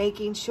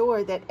 making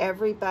sure that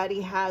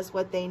everybody has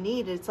what they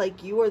need. It's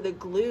like you are the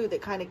glue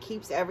that kind of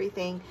keeps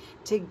everything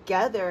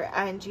together.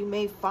 And you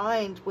may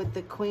find with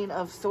the Queen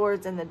of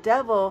Swords and the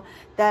Devil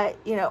that,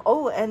 you know,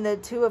 oh, and the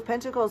Two of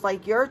Pentacles,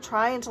 like you're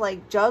trying to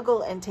like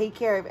juggle and take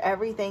care of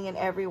everything and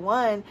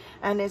everyone.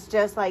 And it's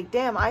just like,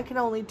 damn, I can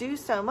only do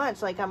so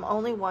much. Like I'm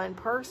only one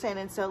person.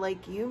 And so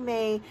like you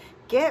may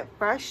get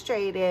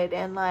frustrated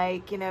and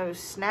like, you know,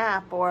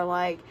 snap, or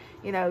like,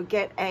 you know,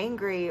 get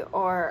angry,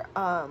 or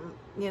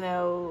you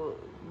know,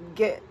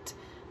 get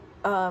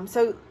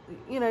so,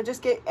 you know,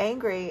 just get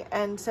angry.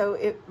 And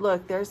so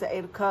look, there's the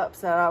Eight of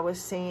Cups that I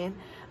was seeing.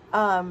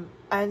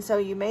 And so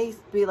you may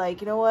be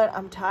like, you know what,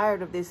 I'm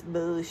tired of this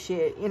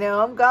bullshit, you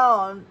know, I'm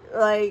gone,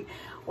 like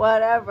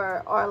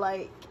whatever. Or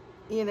like,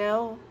 you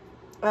know,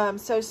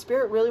 so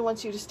Spirit really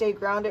wants you to stay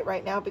grounded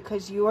right now,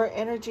 because your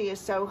energy is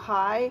so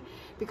high,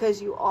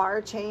 because you are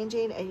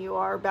changing and you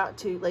are about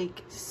to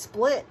like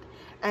split.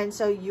 And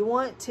so you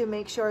want to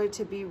make sure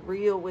to be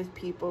real with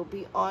people,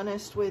 be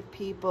honest with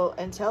people,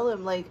 and tell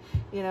them like,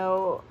 you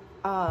know,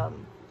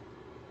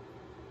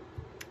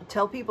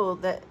 tell people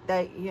that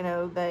you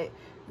know, that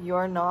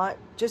you're not,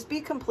 just be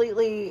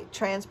completely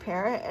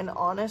transparent and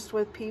honest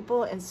with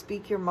people and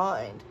speak your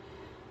mind,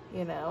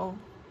 you know.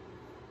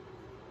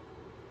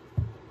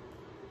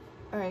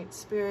 All right,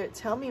 Spirit,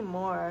 tell me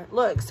more.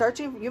 Look,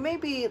 searching, you may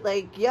be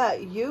like, yeah,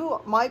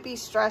 you might be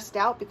stressed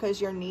out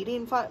because you're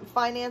needing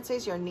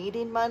finances, you're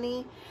needing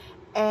money,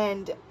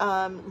 and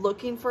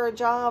looking for a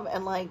job.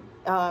 And like,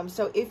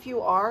 so if you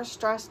are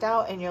stressed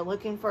out and you're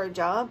looking for a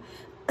job,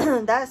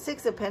 that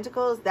Six of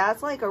Pentacles,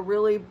 that's like a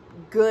really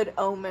good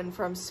omen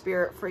from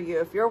Spirit for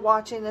you. If you're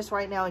watching this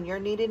right now and you're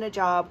needing a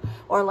job,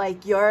 or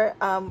like you're,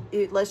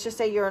 let's just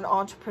say you're an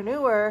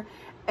entrepreneur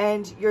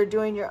and you're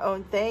doing your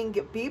own thing,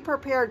 be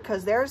prepared,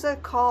 because there's a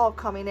call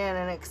coming in,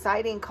 an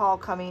exciting call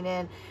coming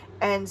in,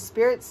 and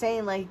Spirit's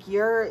saying like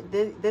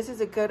this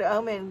is a good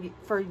omen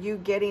for you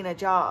getting a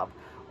job.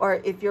 Or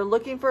if you're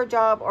looking for a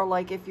job, or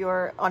like if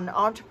you're an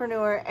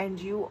entrepreneur and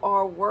you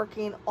are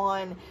working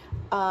on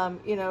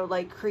you know,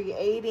 like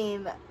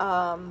creating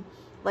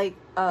like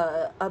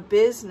a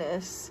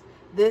business,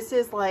 this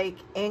is like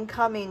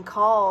incoming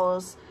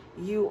calls.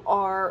 You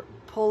are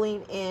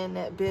pulling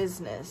in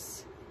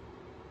business.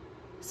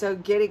 So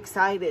get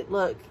excited.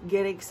 Look,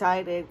 get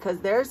excited, because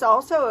there's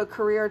also a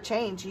career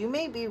change. You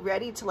may be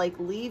ready to like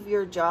leave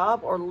your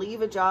job, or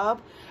leave a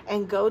job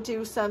and go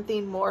do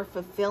something more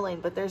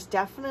fulfilling. But there's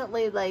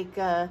definitely like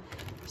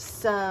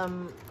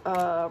some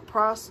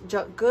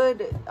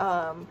good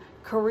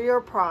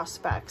career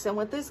prospects. And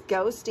with this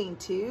ghosting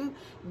too,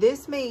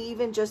 this may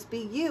even just be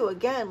you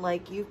again,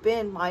 like you've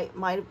been might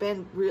have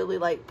been really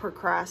like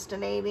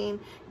procrastinating,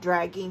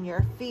 dragging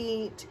your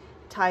feet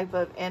type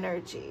of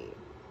energy.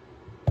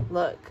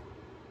 Look,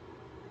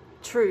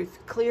 truth,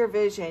 clear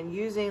vision,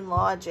 using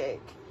logic.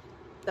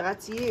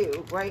 That's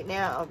you right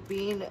now,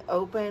 being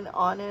open,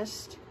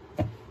 honest,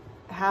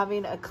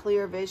 having a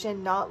clear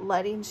vision, not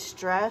letting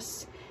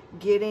stress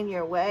get in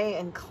your way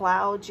and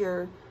cloud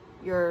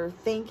your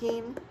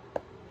thinking.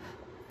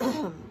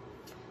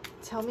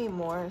 Tell me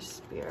more,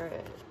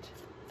 Spirit.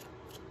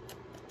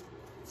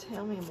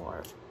 Tell me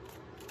more.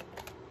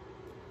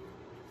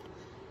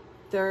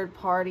 Third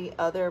party,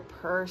 other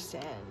person.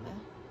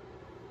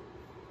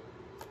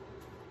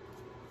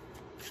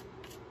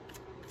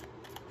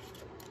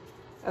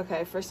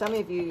 Okay, for some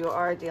of you, you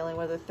are dealing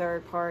with a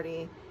third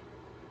party.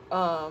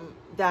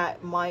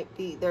 That might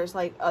be, there's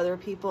like other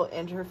people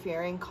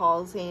interfering,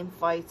 causing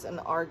fights and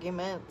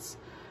arguments,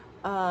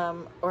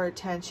 or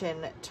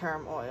tension,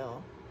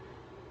 turmoil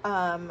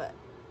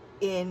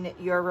in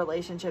your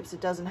relationships.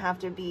 It doesn't have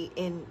to be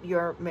in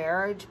your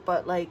marriage,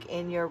 but like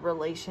in your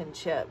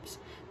relationships.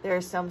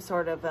 there's some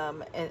sort of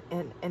an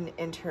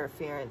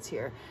interference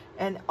here.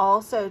 And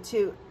also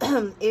too,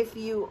 if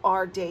you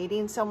are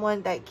dating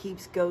someone that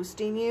keeps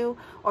ghosting you,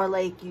 or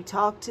like you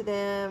talk to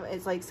them,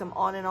 it's like some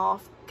on and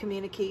off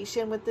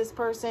communication with this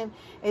person,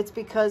 it's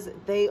because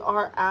they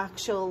are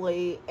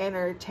actually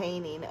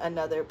entertaining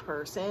another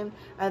person,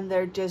 and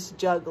they're just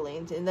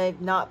juggling, and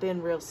they've not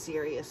been real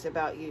serious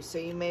about you. So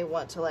you may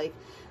want to like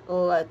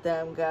let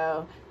them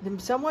go. Then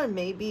someone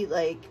may be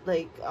like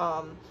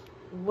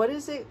what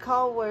is it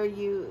called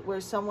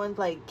where someone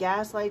like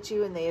gaslights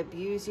you and they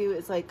abuse you?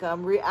 It's like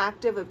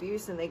reactive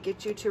abuse, and they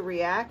get you to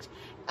react,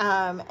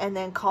 and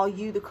then call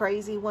you the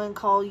crazy one,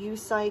 call you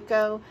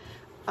psycho.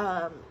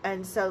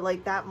 And so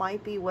like that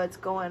might be what's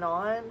going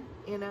on,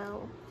 you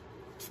know.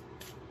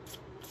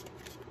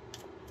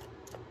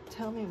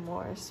 Tell me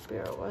more,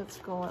 Spirit, what's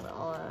going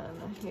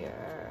on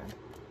here?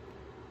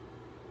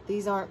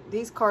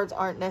 These cards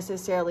aren't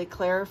necessarily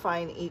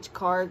clarifying each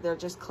card. They're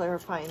just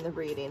clarifying the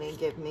reading and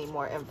give me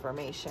more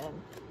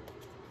information.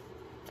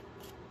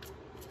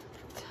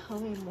 Tell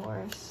me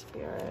more,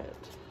 Spirit.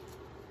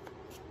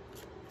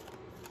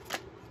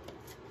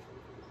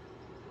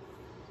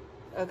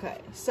 Okay,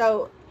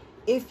 so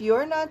if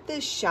you're not the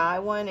shy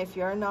one, if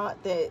you're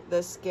not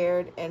the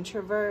scared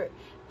introvert,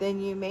 then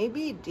you may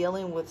be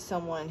dealing with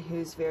someone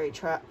who's very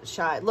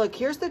shy. Look,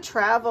 here's the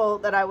travel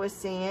that I was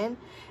seeing.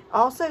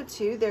 Also,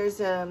 too,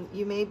 there's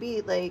you may be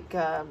like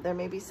there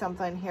may be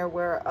something here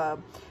where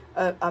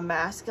a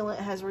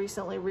masculine has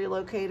recently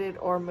relocated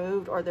or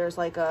moved, or there's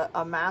like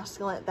a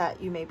masculine that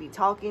you may be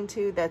talking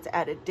to that's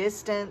at a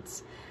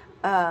distance.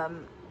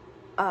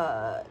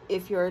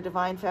 If you're a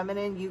divine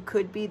feminine, you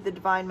could be the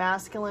divine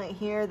masculine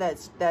here.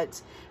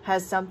 That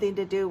has something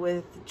to do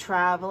with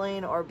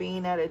traveling or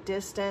being at a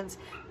distance.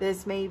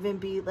 This may even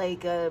be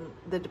like the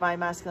divine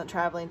masculine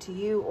traveling to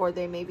you, or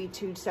they may be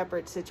two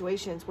separate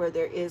situations where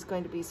there is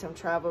going to be some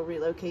travel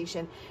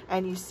relocation.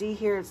 And you see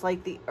here, it's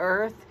like the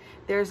earth.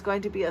 There's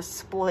going to be a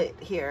split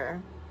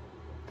here.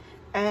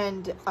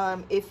 And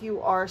if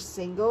you are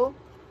single,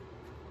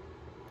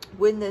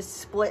 when this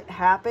split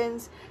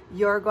happens,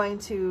 you're going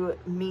to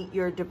meet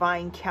your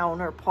divine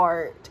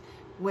counterpart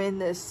when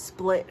this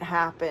split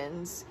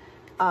happens.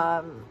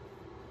 And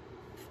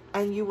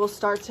you will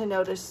start to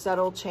notice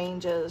subtle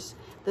changes.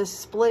 The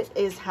split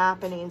is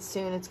happening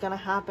soon. It's going to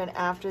happen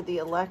after the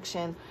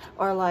election,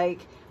 or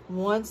like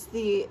once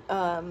the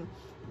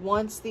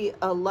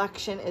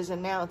election is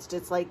announced,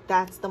 it's like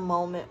that's the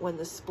moment when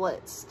the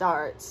split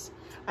starts.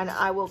 And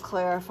I will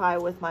clarify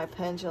with my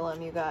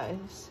pendulum, you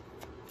guys.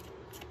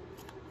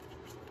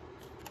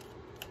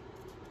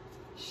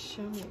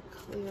 Show me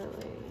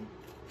clearly.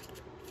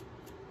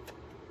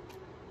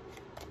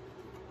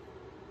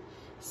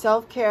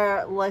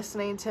 Self-care,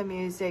 listening to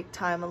music,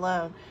 time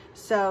alone.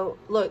 So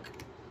look,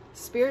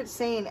 Spirit's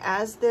saying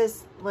as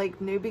this like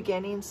new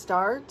beginning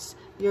starts,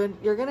 you're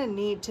gonna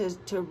need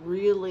to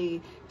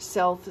really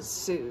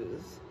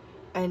self-soothe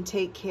and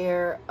take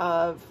care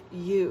of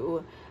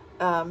you.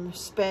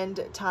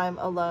 Spend time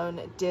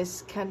alone,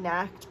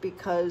 disconnect,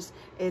 because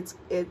it's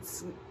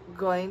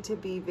going to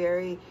be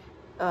very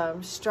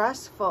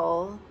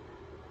stressful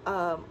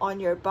on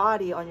your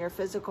body, on your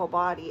physical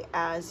body,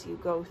 as you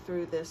go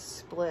through this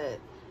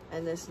split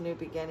and this new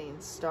beginning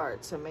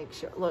starts. So make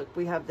sure, look,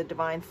 we have the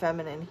divine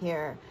feminine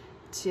here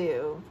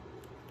too.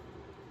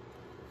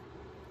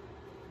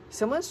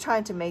 Someone's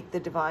trying to make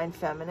the divine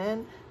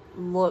feminine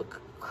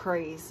look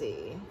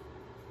crazy.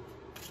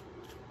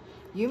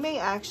 You may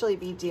actually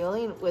be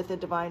dealing with a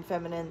divine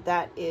feminine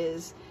that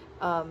is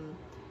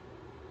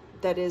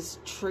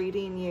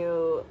treating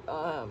you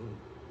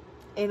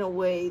in a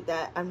way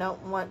that I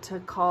don't want to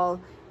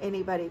call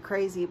anybody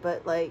crazy,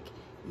 but like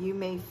you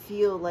may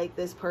feel like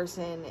this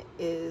person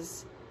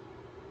is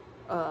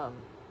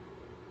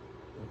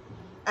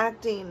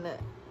acting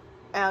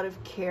out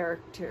of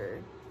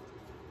character.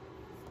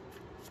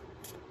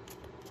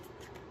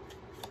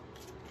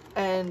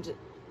 And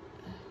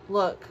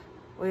look,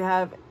 we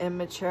have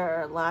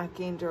immature,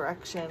 lacking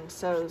direction.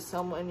 So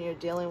someone you're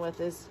dealing with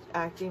is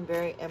acting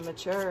very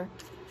immature,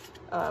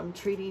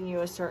 treating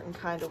you a certain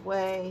kind of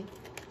way.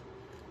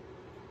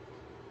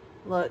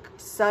 Look,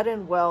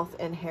 sudden wealth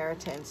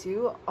inheritance.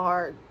 You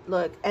are,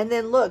 look, and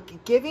then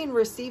look, giving,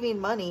 receiving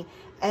money.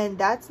 And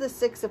that's the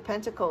Six of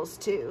Pentacles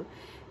too.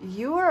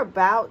 You are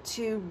about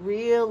to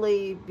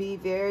really be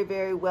very,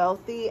 very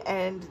wealthy,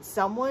 and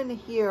someone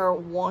here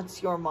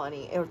wants your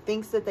money or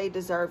thinks that they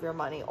deserve your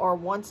money or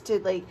wants to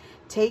like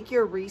take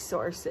your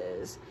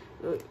resources.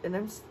 And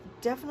I'm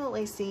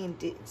definitely seeing,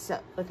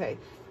 okay,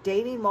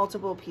 dating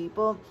multiple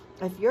people.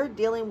 If you're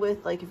dealing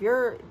with like, if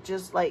you're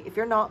just like, if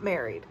you're not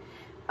married,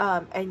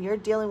 and you're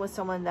dealing with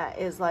someone that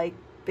is like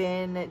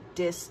been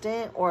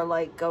distant or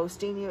like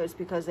ghosting you, it's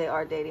because they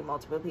are dating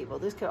multiple people.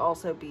 This could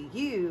also be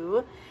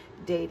you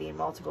dating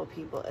multiple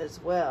people as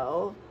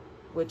well,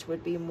 which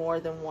would be more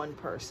than one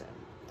person.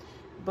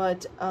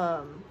 But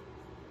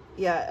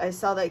yeah, I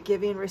saw that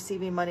giving,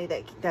 receiving money,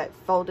 that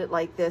folded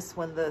like this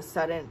when the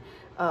sudden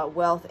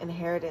wealth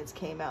inheritance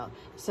came out.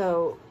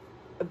 So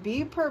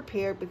be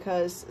prepared,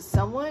 because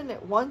someone,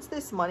 once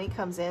this money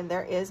comes in,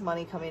 there is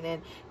money coming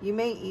in. You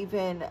may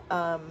even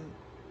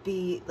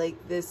be like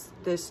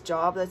this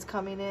job that's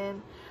coming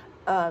in,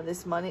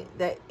 this money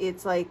that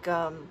it's like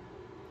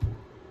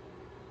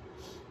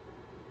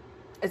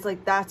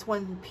that's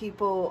when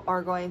people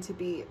are going to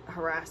be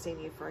harassing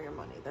you for your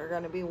money. They're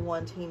going to be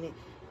wanting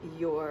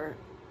your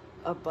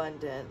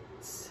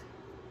abundance.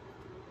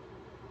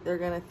 They're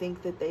going to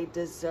think that they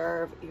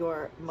deserve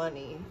your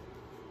money.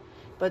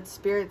 But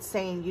Spirit's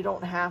saying you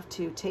don't have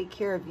to. Take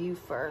care of you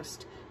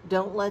first.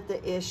 Don't let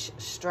the ish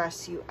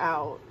stress you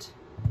out.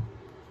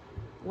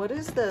 What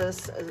is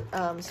this,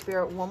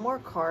 Spirit? One more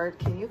card.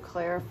 Can you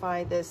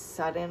clarify this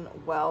sudden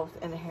wealth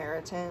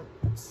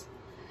inheritance?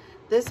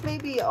 This may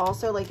be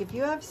also, like, if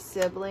you have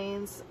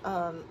siblings,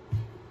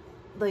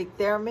 like,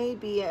 there may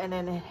be an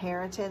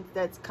inheritance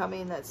that's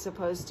coming that's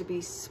supposed to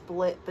be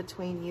split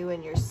between you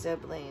and your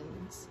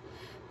siblings.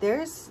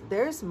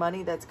 There's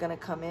money that's going to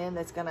come in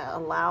that's going to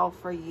allow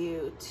for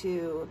you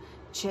to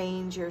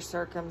change your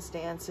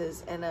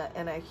circumstances in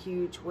a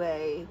huge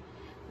way.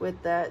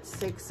 With that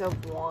Six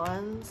of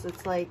Wands,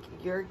 it's like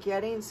you're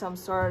getting some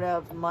sort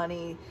of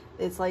money.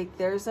 It's like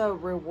there's a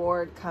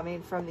reward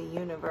coming from the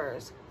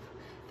universe.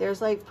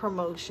 There's like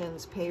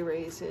promotions, pay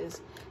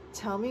raises.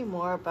 Tell me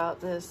more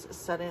about this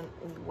sudden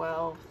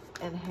wealth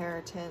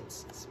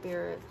inheritance,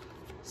 Spirit.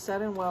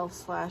 Sudden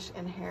wealth /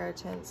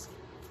 inheritance.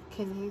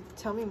 Can you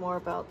tell me more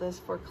about this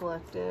for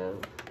collective?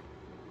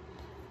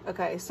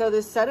 Okay, so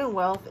this sudden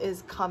wealth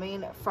is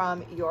coming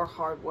from your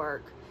hard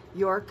work,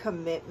 your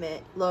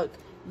commitment. Look,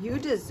 you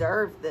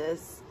deserve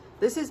this.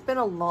 This has been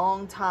a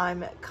long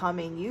time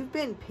coming. You've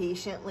been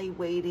patiently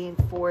waiting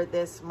for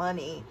this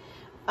money.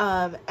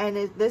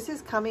 This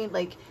is coming,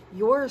 like,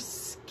 your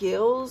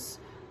skills,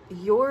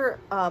 your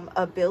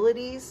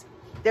abilities.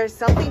 There's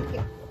something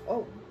here.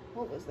 Oh,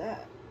 what was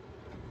that?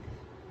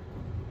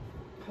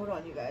 Hold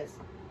on, you guys.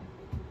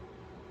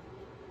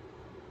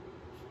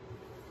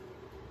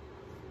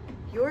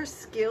 Your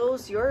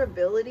skills, your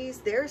abilities,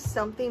 there's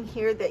something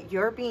here that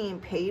you're being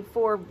paid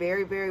for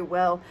very, very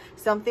well.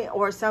 Something,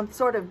 or some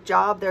sort of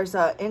job. There's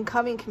a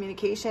incoming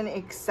communication,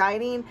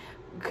 exciting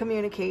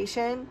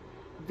communication.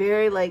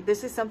 Very, like,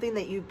 this is something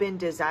that you've been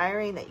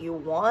desiring, that you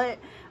want,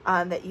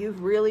 that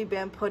you've really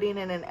been putting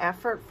in an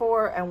effort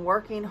for and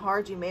working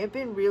hard. You may have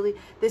been really,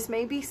 this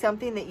may be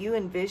something that you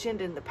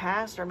envisioned in the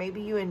past, or maybe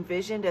you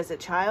envisioned as a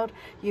child.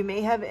 You may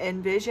have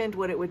envisioned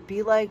what it would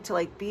be like to,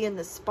 like, be in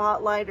the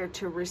spotlight or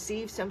to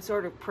receive some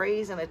sort of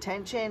praise and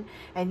attention,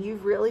 and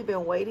you've really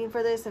been waiting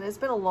for this, and it's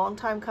been a long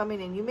time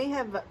coming, and you may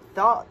have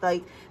thought,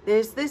 like,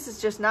 this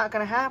is just not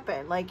going to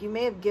happen. Like, you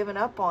may have given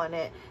up on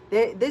it.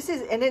 This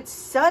is, and it's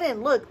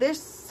sudden. Look, there's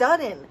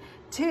sudden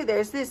too.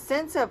 There's this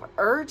sense of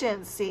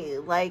urgency,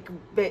 like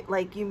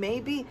you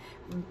may be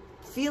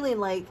feeling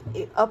like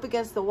up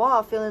against the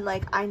wall, feeling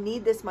like, I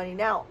need this money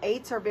now.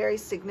 8s are very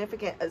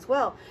significant as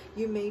well.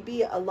 You may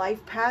be a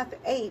life path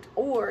 8,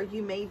 or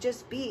you may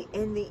just be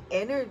in the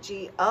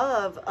energy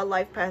of a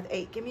life path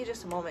 8. Give me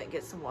just a moment and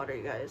get some water,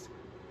 you guys.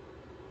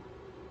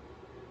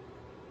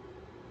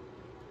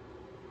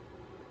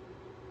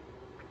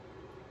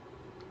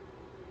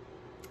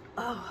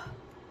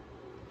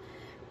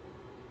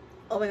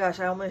 Oh my gosh,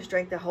 I almost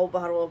drank the whole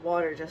bottle of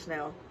water just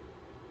now.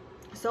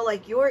 So,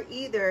 like, you're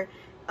either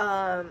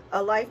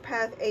a life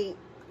path 8,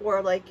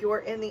 or like you're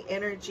in the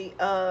energy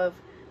of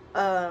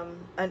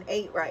an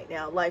 8 right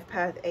now, life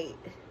path 8.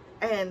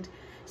 And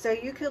so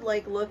you could,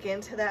 like, look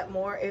into that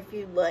more if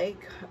you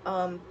like,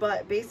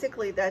 but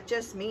basically that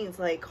just means,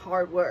 like,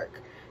 hard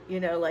work. You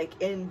know, like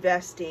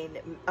investing,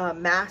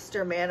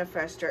 master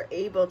manifester,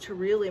 able to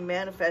really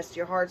manifest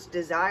your heart's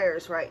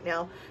desires right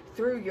now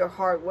through your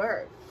hard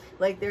work.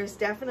 Like, there's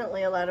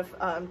definitely a lot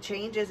of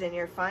changes in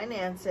your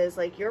finances.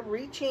 Like, you're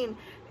reaching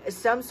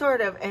some sort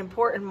of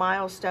important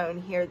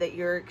milestone here that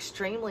you're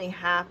extremely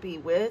happy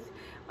with.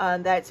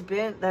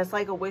 That's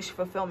like a wish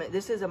fulfillment.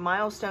 This is a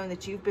milestone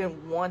that you've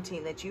been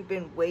wanting, that you've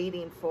been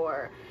waiting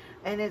for.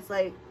 And it's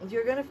like,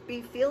 you're going to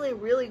be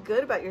feeling really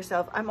good about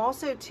yourself. I'm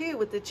also, too,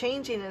 with the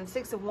changing and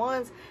 6 of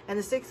Wands and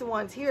the 6 of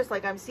Wands here, it's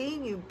like I'm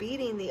seeing you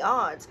beating the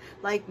odds.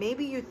 Like,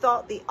 maybe you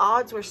thought the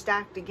odds were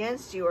stacked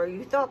against you, or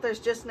you thought there's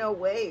just no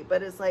way.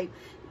 But it's like,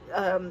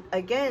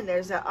 again,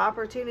 there's an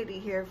opportunity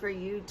here for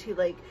you to,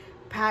 like,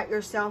 pat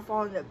yourself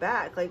on the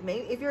back. Like,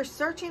 maybe if you're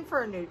searching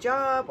for a new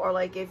job, or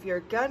like if you're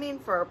gunning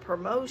for a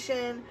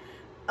promotion,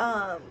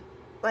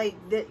 like,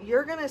 that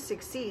you're going to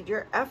succeed.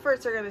 Your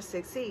efforts are going to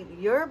succeed.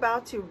 You're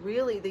about to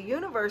really, the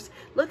universe,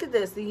 look at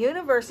this. The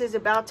universe is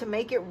about to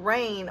make it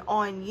rain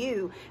on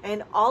you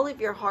and all of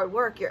your hard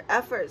work, your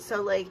efforts.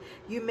 So, like,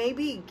 you may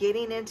be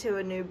getting into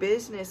a new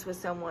business with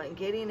someone,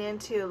 getting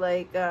into,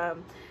 like,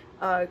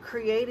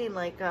 creating,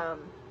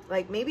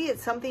 like maybe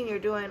it's something you're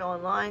doing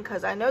online,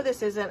 because I know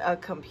this isn't a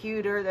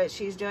computer that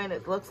she's doing.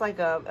 It looks like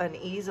an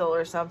easel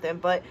or something,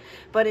 but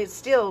it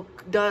still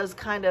does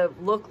kind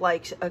of look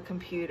like a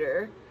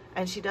computer.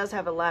 And she does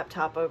have a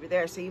laptop over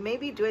there. So you may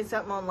be doing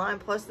something online.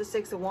 Plus the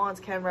 6 of Wands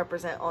can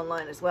represent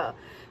online as well.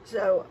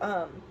 So,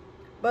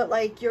 But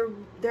like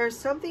there's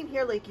something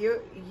here, like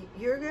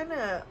you're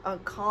gonna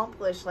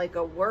accomplish like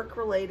a work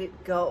related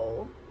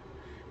goal,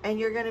 and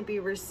you're gonna be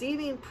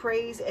receiving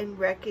praise and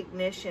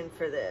recognition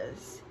for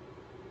this,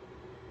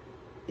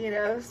 you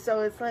know. So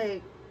it's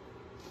like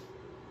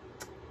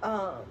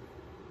I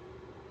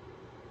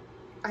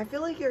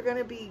feel like you're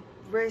gonna be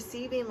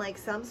receiving like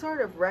some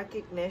sort of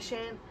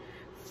recognition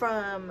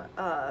from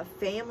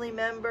family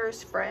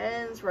members,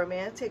 friends,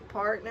 romantic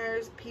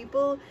partners,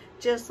 people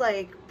just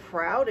like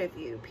proud of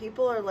you.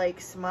 People are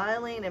like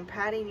smiling and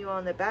patting you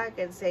on the back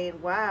and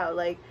saying, wow,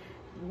 like,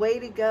 way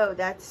to go,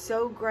 that's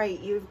so great,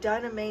 you've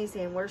done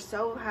amazing, we're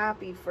so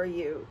happy for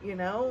you, you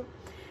know.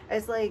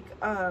 It's like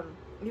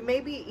you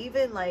maybe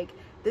even like,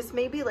 this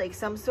may be like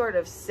some sort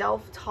of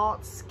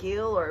self-taught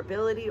skill or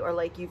ability, or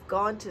like you've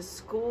gone to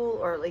school,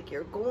 or like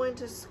you're going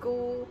to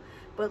school,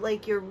 but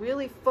like you're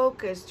really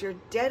focused, you're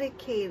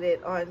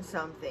dedicated on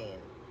something,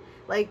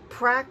 like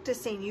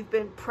practicing, you've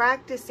been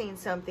practicing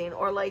something,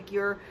 or like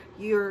you're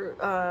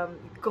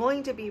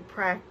going to be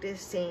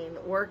practicing,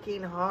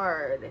 working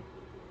hard.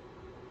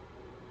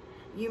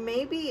 You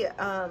may be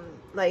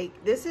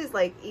like, this is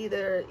like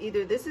either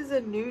this is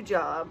a new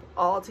job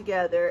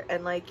altogether,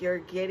 and like you're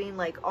getting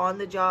like on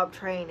the job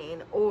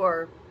training,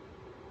 or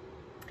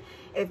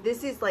if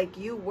this is like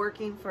you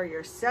working for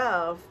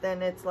yourself,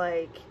 then it's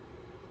like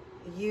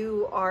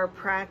you are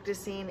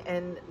practicing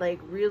and like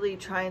really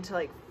trying to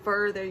like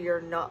further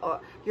your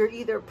you're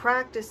either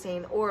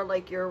practicing, or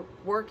like you're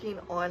working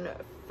on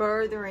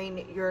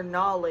furthering your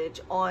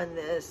knowledge on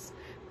this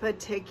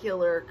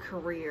particular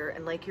career,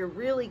 and like you're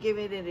really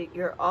giving it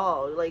your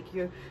all. Like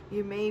you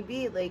may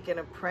be like an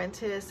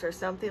apprentice or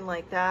something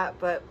like that,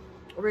 but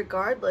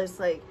regardless,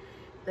 like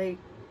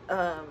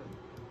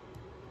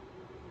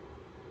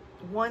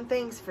one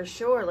thing's for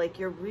sure, like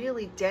you're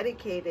really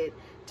dedicated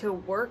to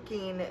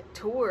working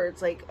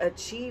towards like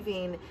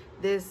achieving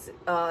this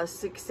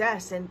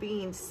success and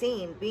being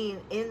seen,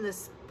 being in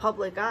this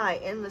public eye,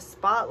 in the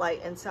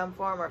spotlight in some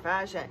form or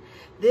fashion.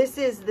 This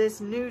is this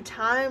new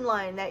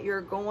timeline that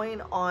you're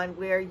going on,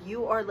 where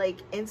you are like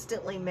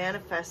instantly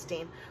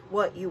manifesting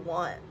what you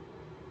want.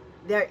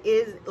 There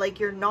is like,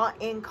 you're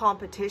not in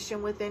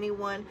competition with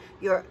anyone,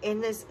 you're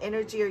in this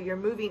energy, or you're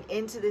moving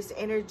into this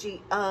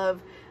energy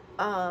of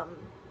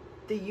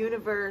the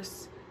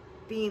universe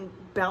being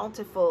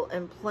bountiful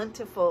and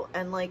plentiful,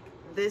 and like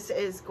this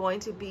is going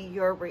to be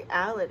your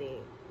reality.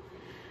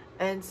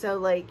 And so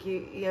like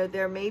you know,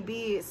 there may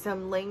be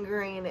some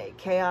lingering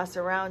chaos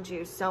around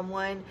you.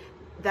 Someone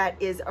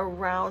that is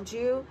around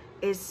you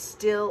is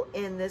still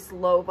in this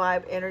low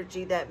vibe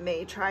energy that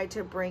may try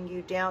to bring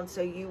you down,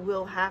 so you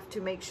will have to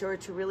make sure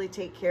to really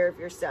take care of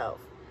yourself.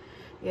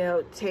 You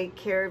know, take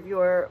care of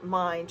your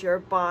mind, your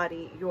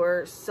body,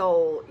 your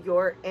soul,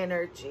 your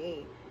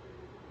energy.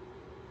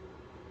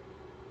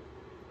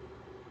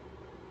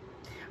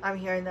 I'm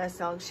hearing that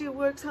song. She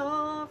works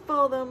hard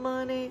for the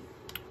money,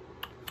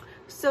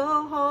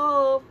 so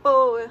hard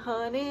for it,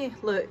 honey.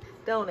 Look,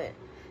 don't it?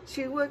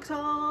 She works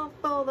hard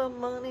for the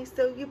money,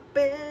 so you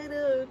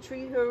better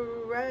treat her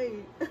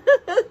right.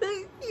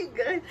 You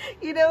guys,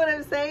 you know what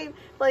I'm saying?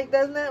 Like,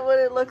 doesn't that what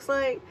it looks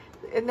like?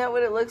 Isn't that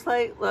what it looks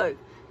like? Look,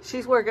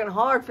 she's working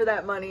hard for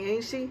that money,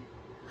 ain't she?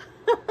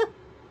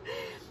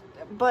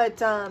 But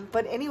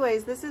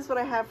anyways, this is what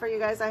I have for you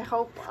guys. I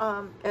hope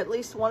at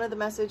least one of the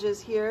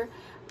messages here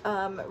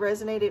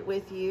resonated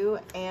with you,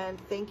 and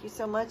thank you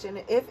so much.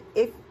 And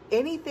if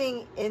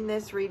anything in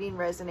this reading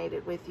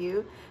resonated with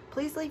you,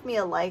 please leave me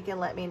a like and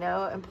let me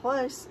know. And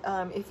plus,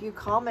 if you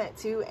comment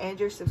too and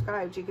you're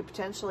subscribed, you could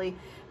potentially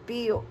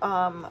be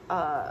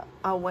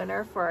a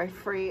winner for a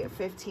free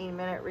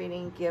 15-minute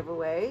reading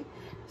giveaway.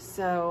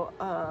 So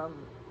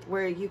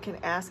where you can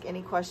ask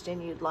any question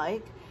you'd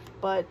like.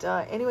 But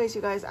anyways,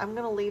 you guys, I'm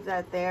going to leave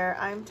that there.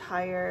 I'm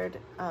tired.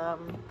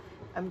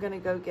 I'm going to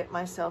go get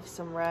myself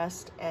some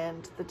rest,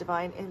 and the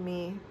divine in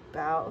me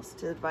bows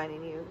to the divine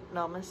in you.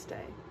 Namaste.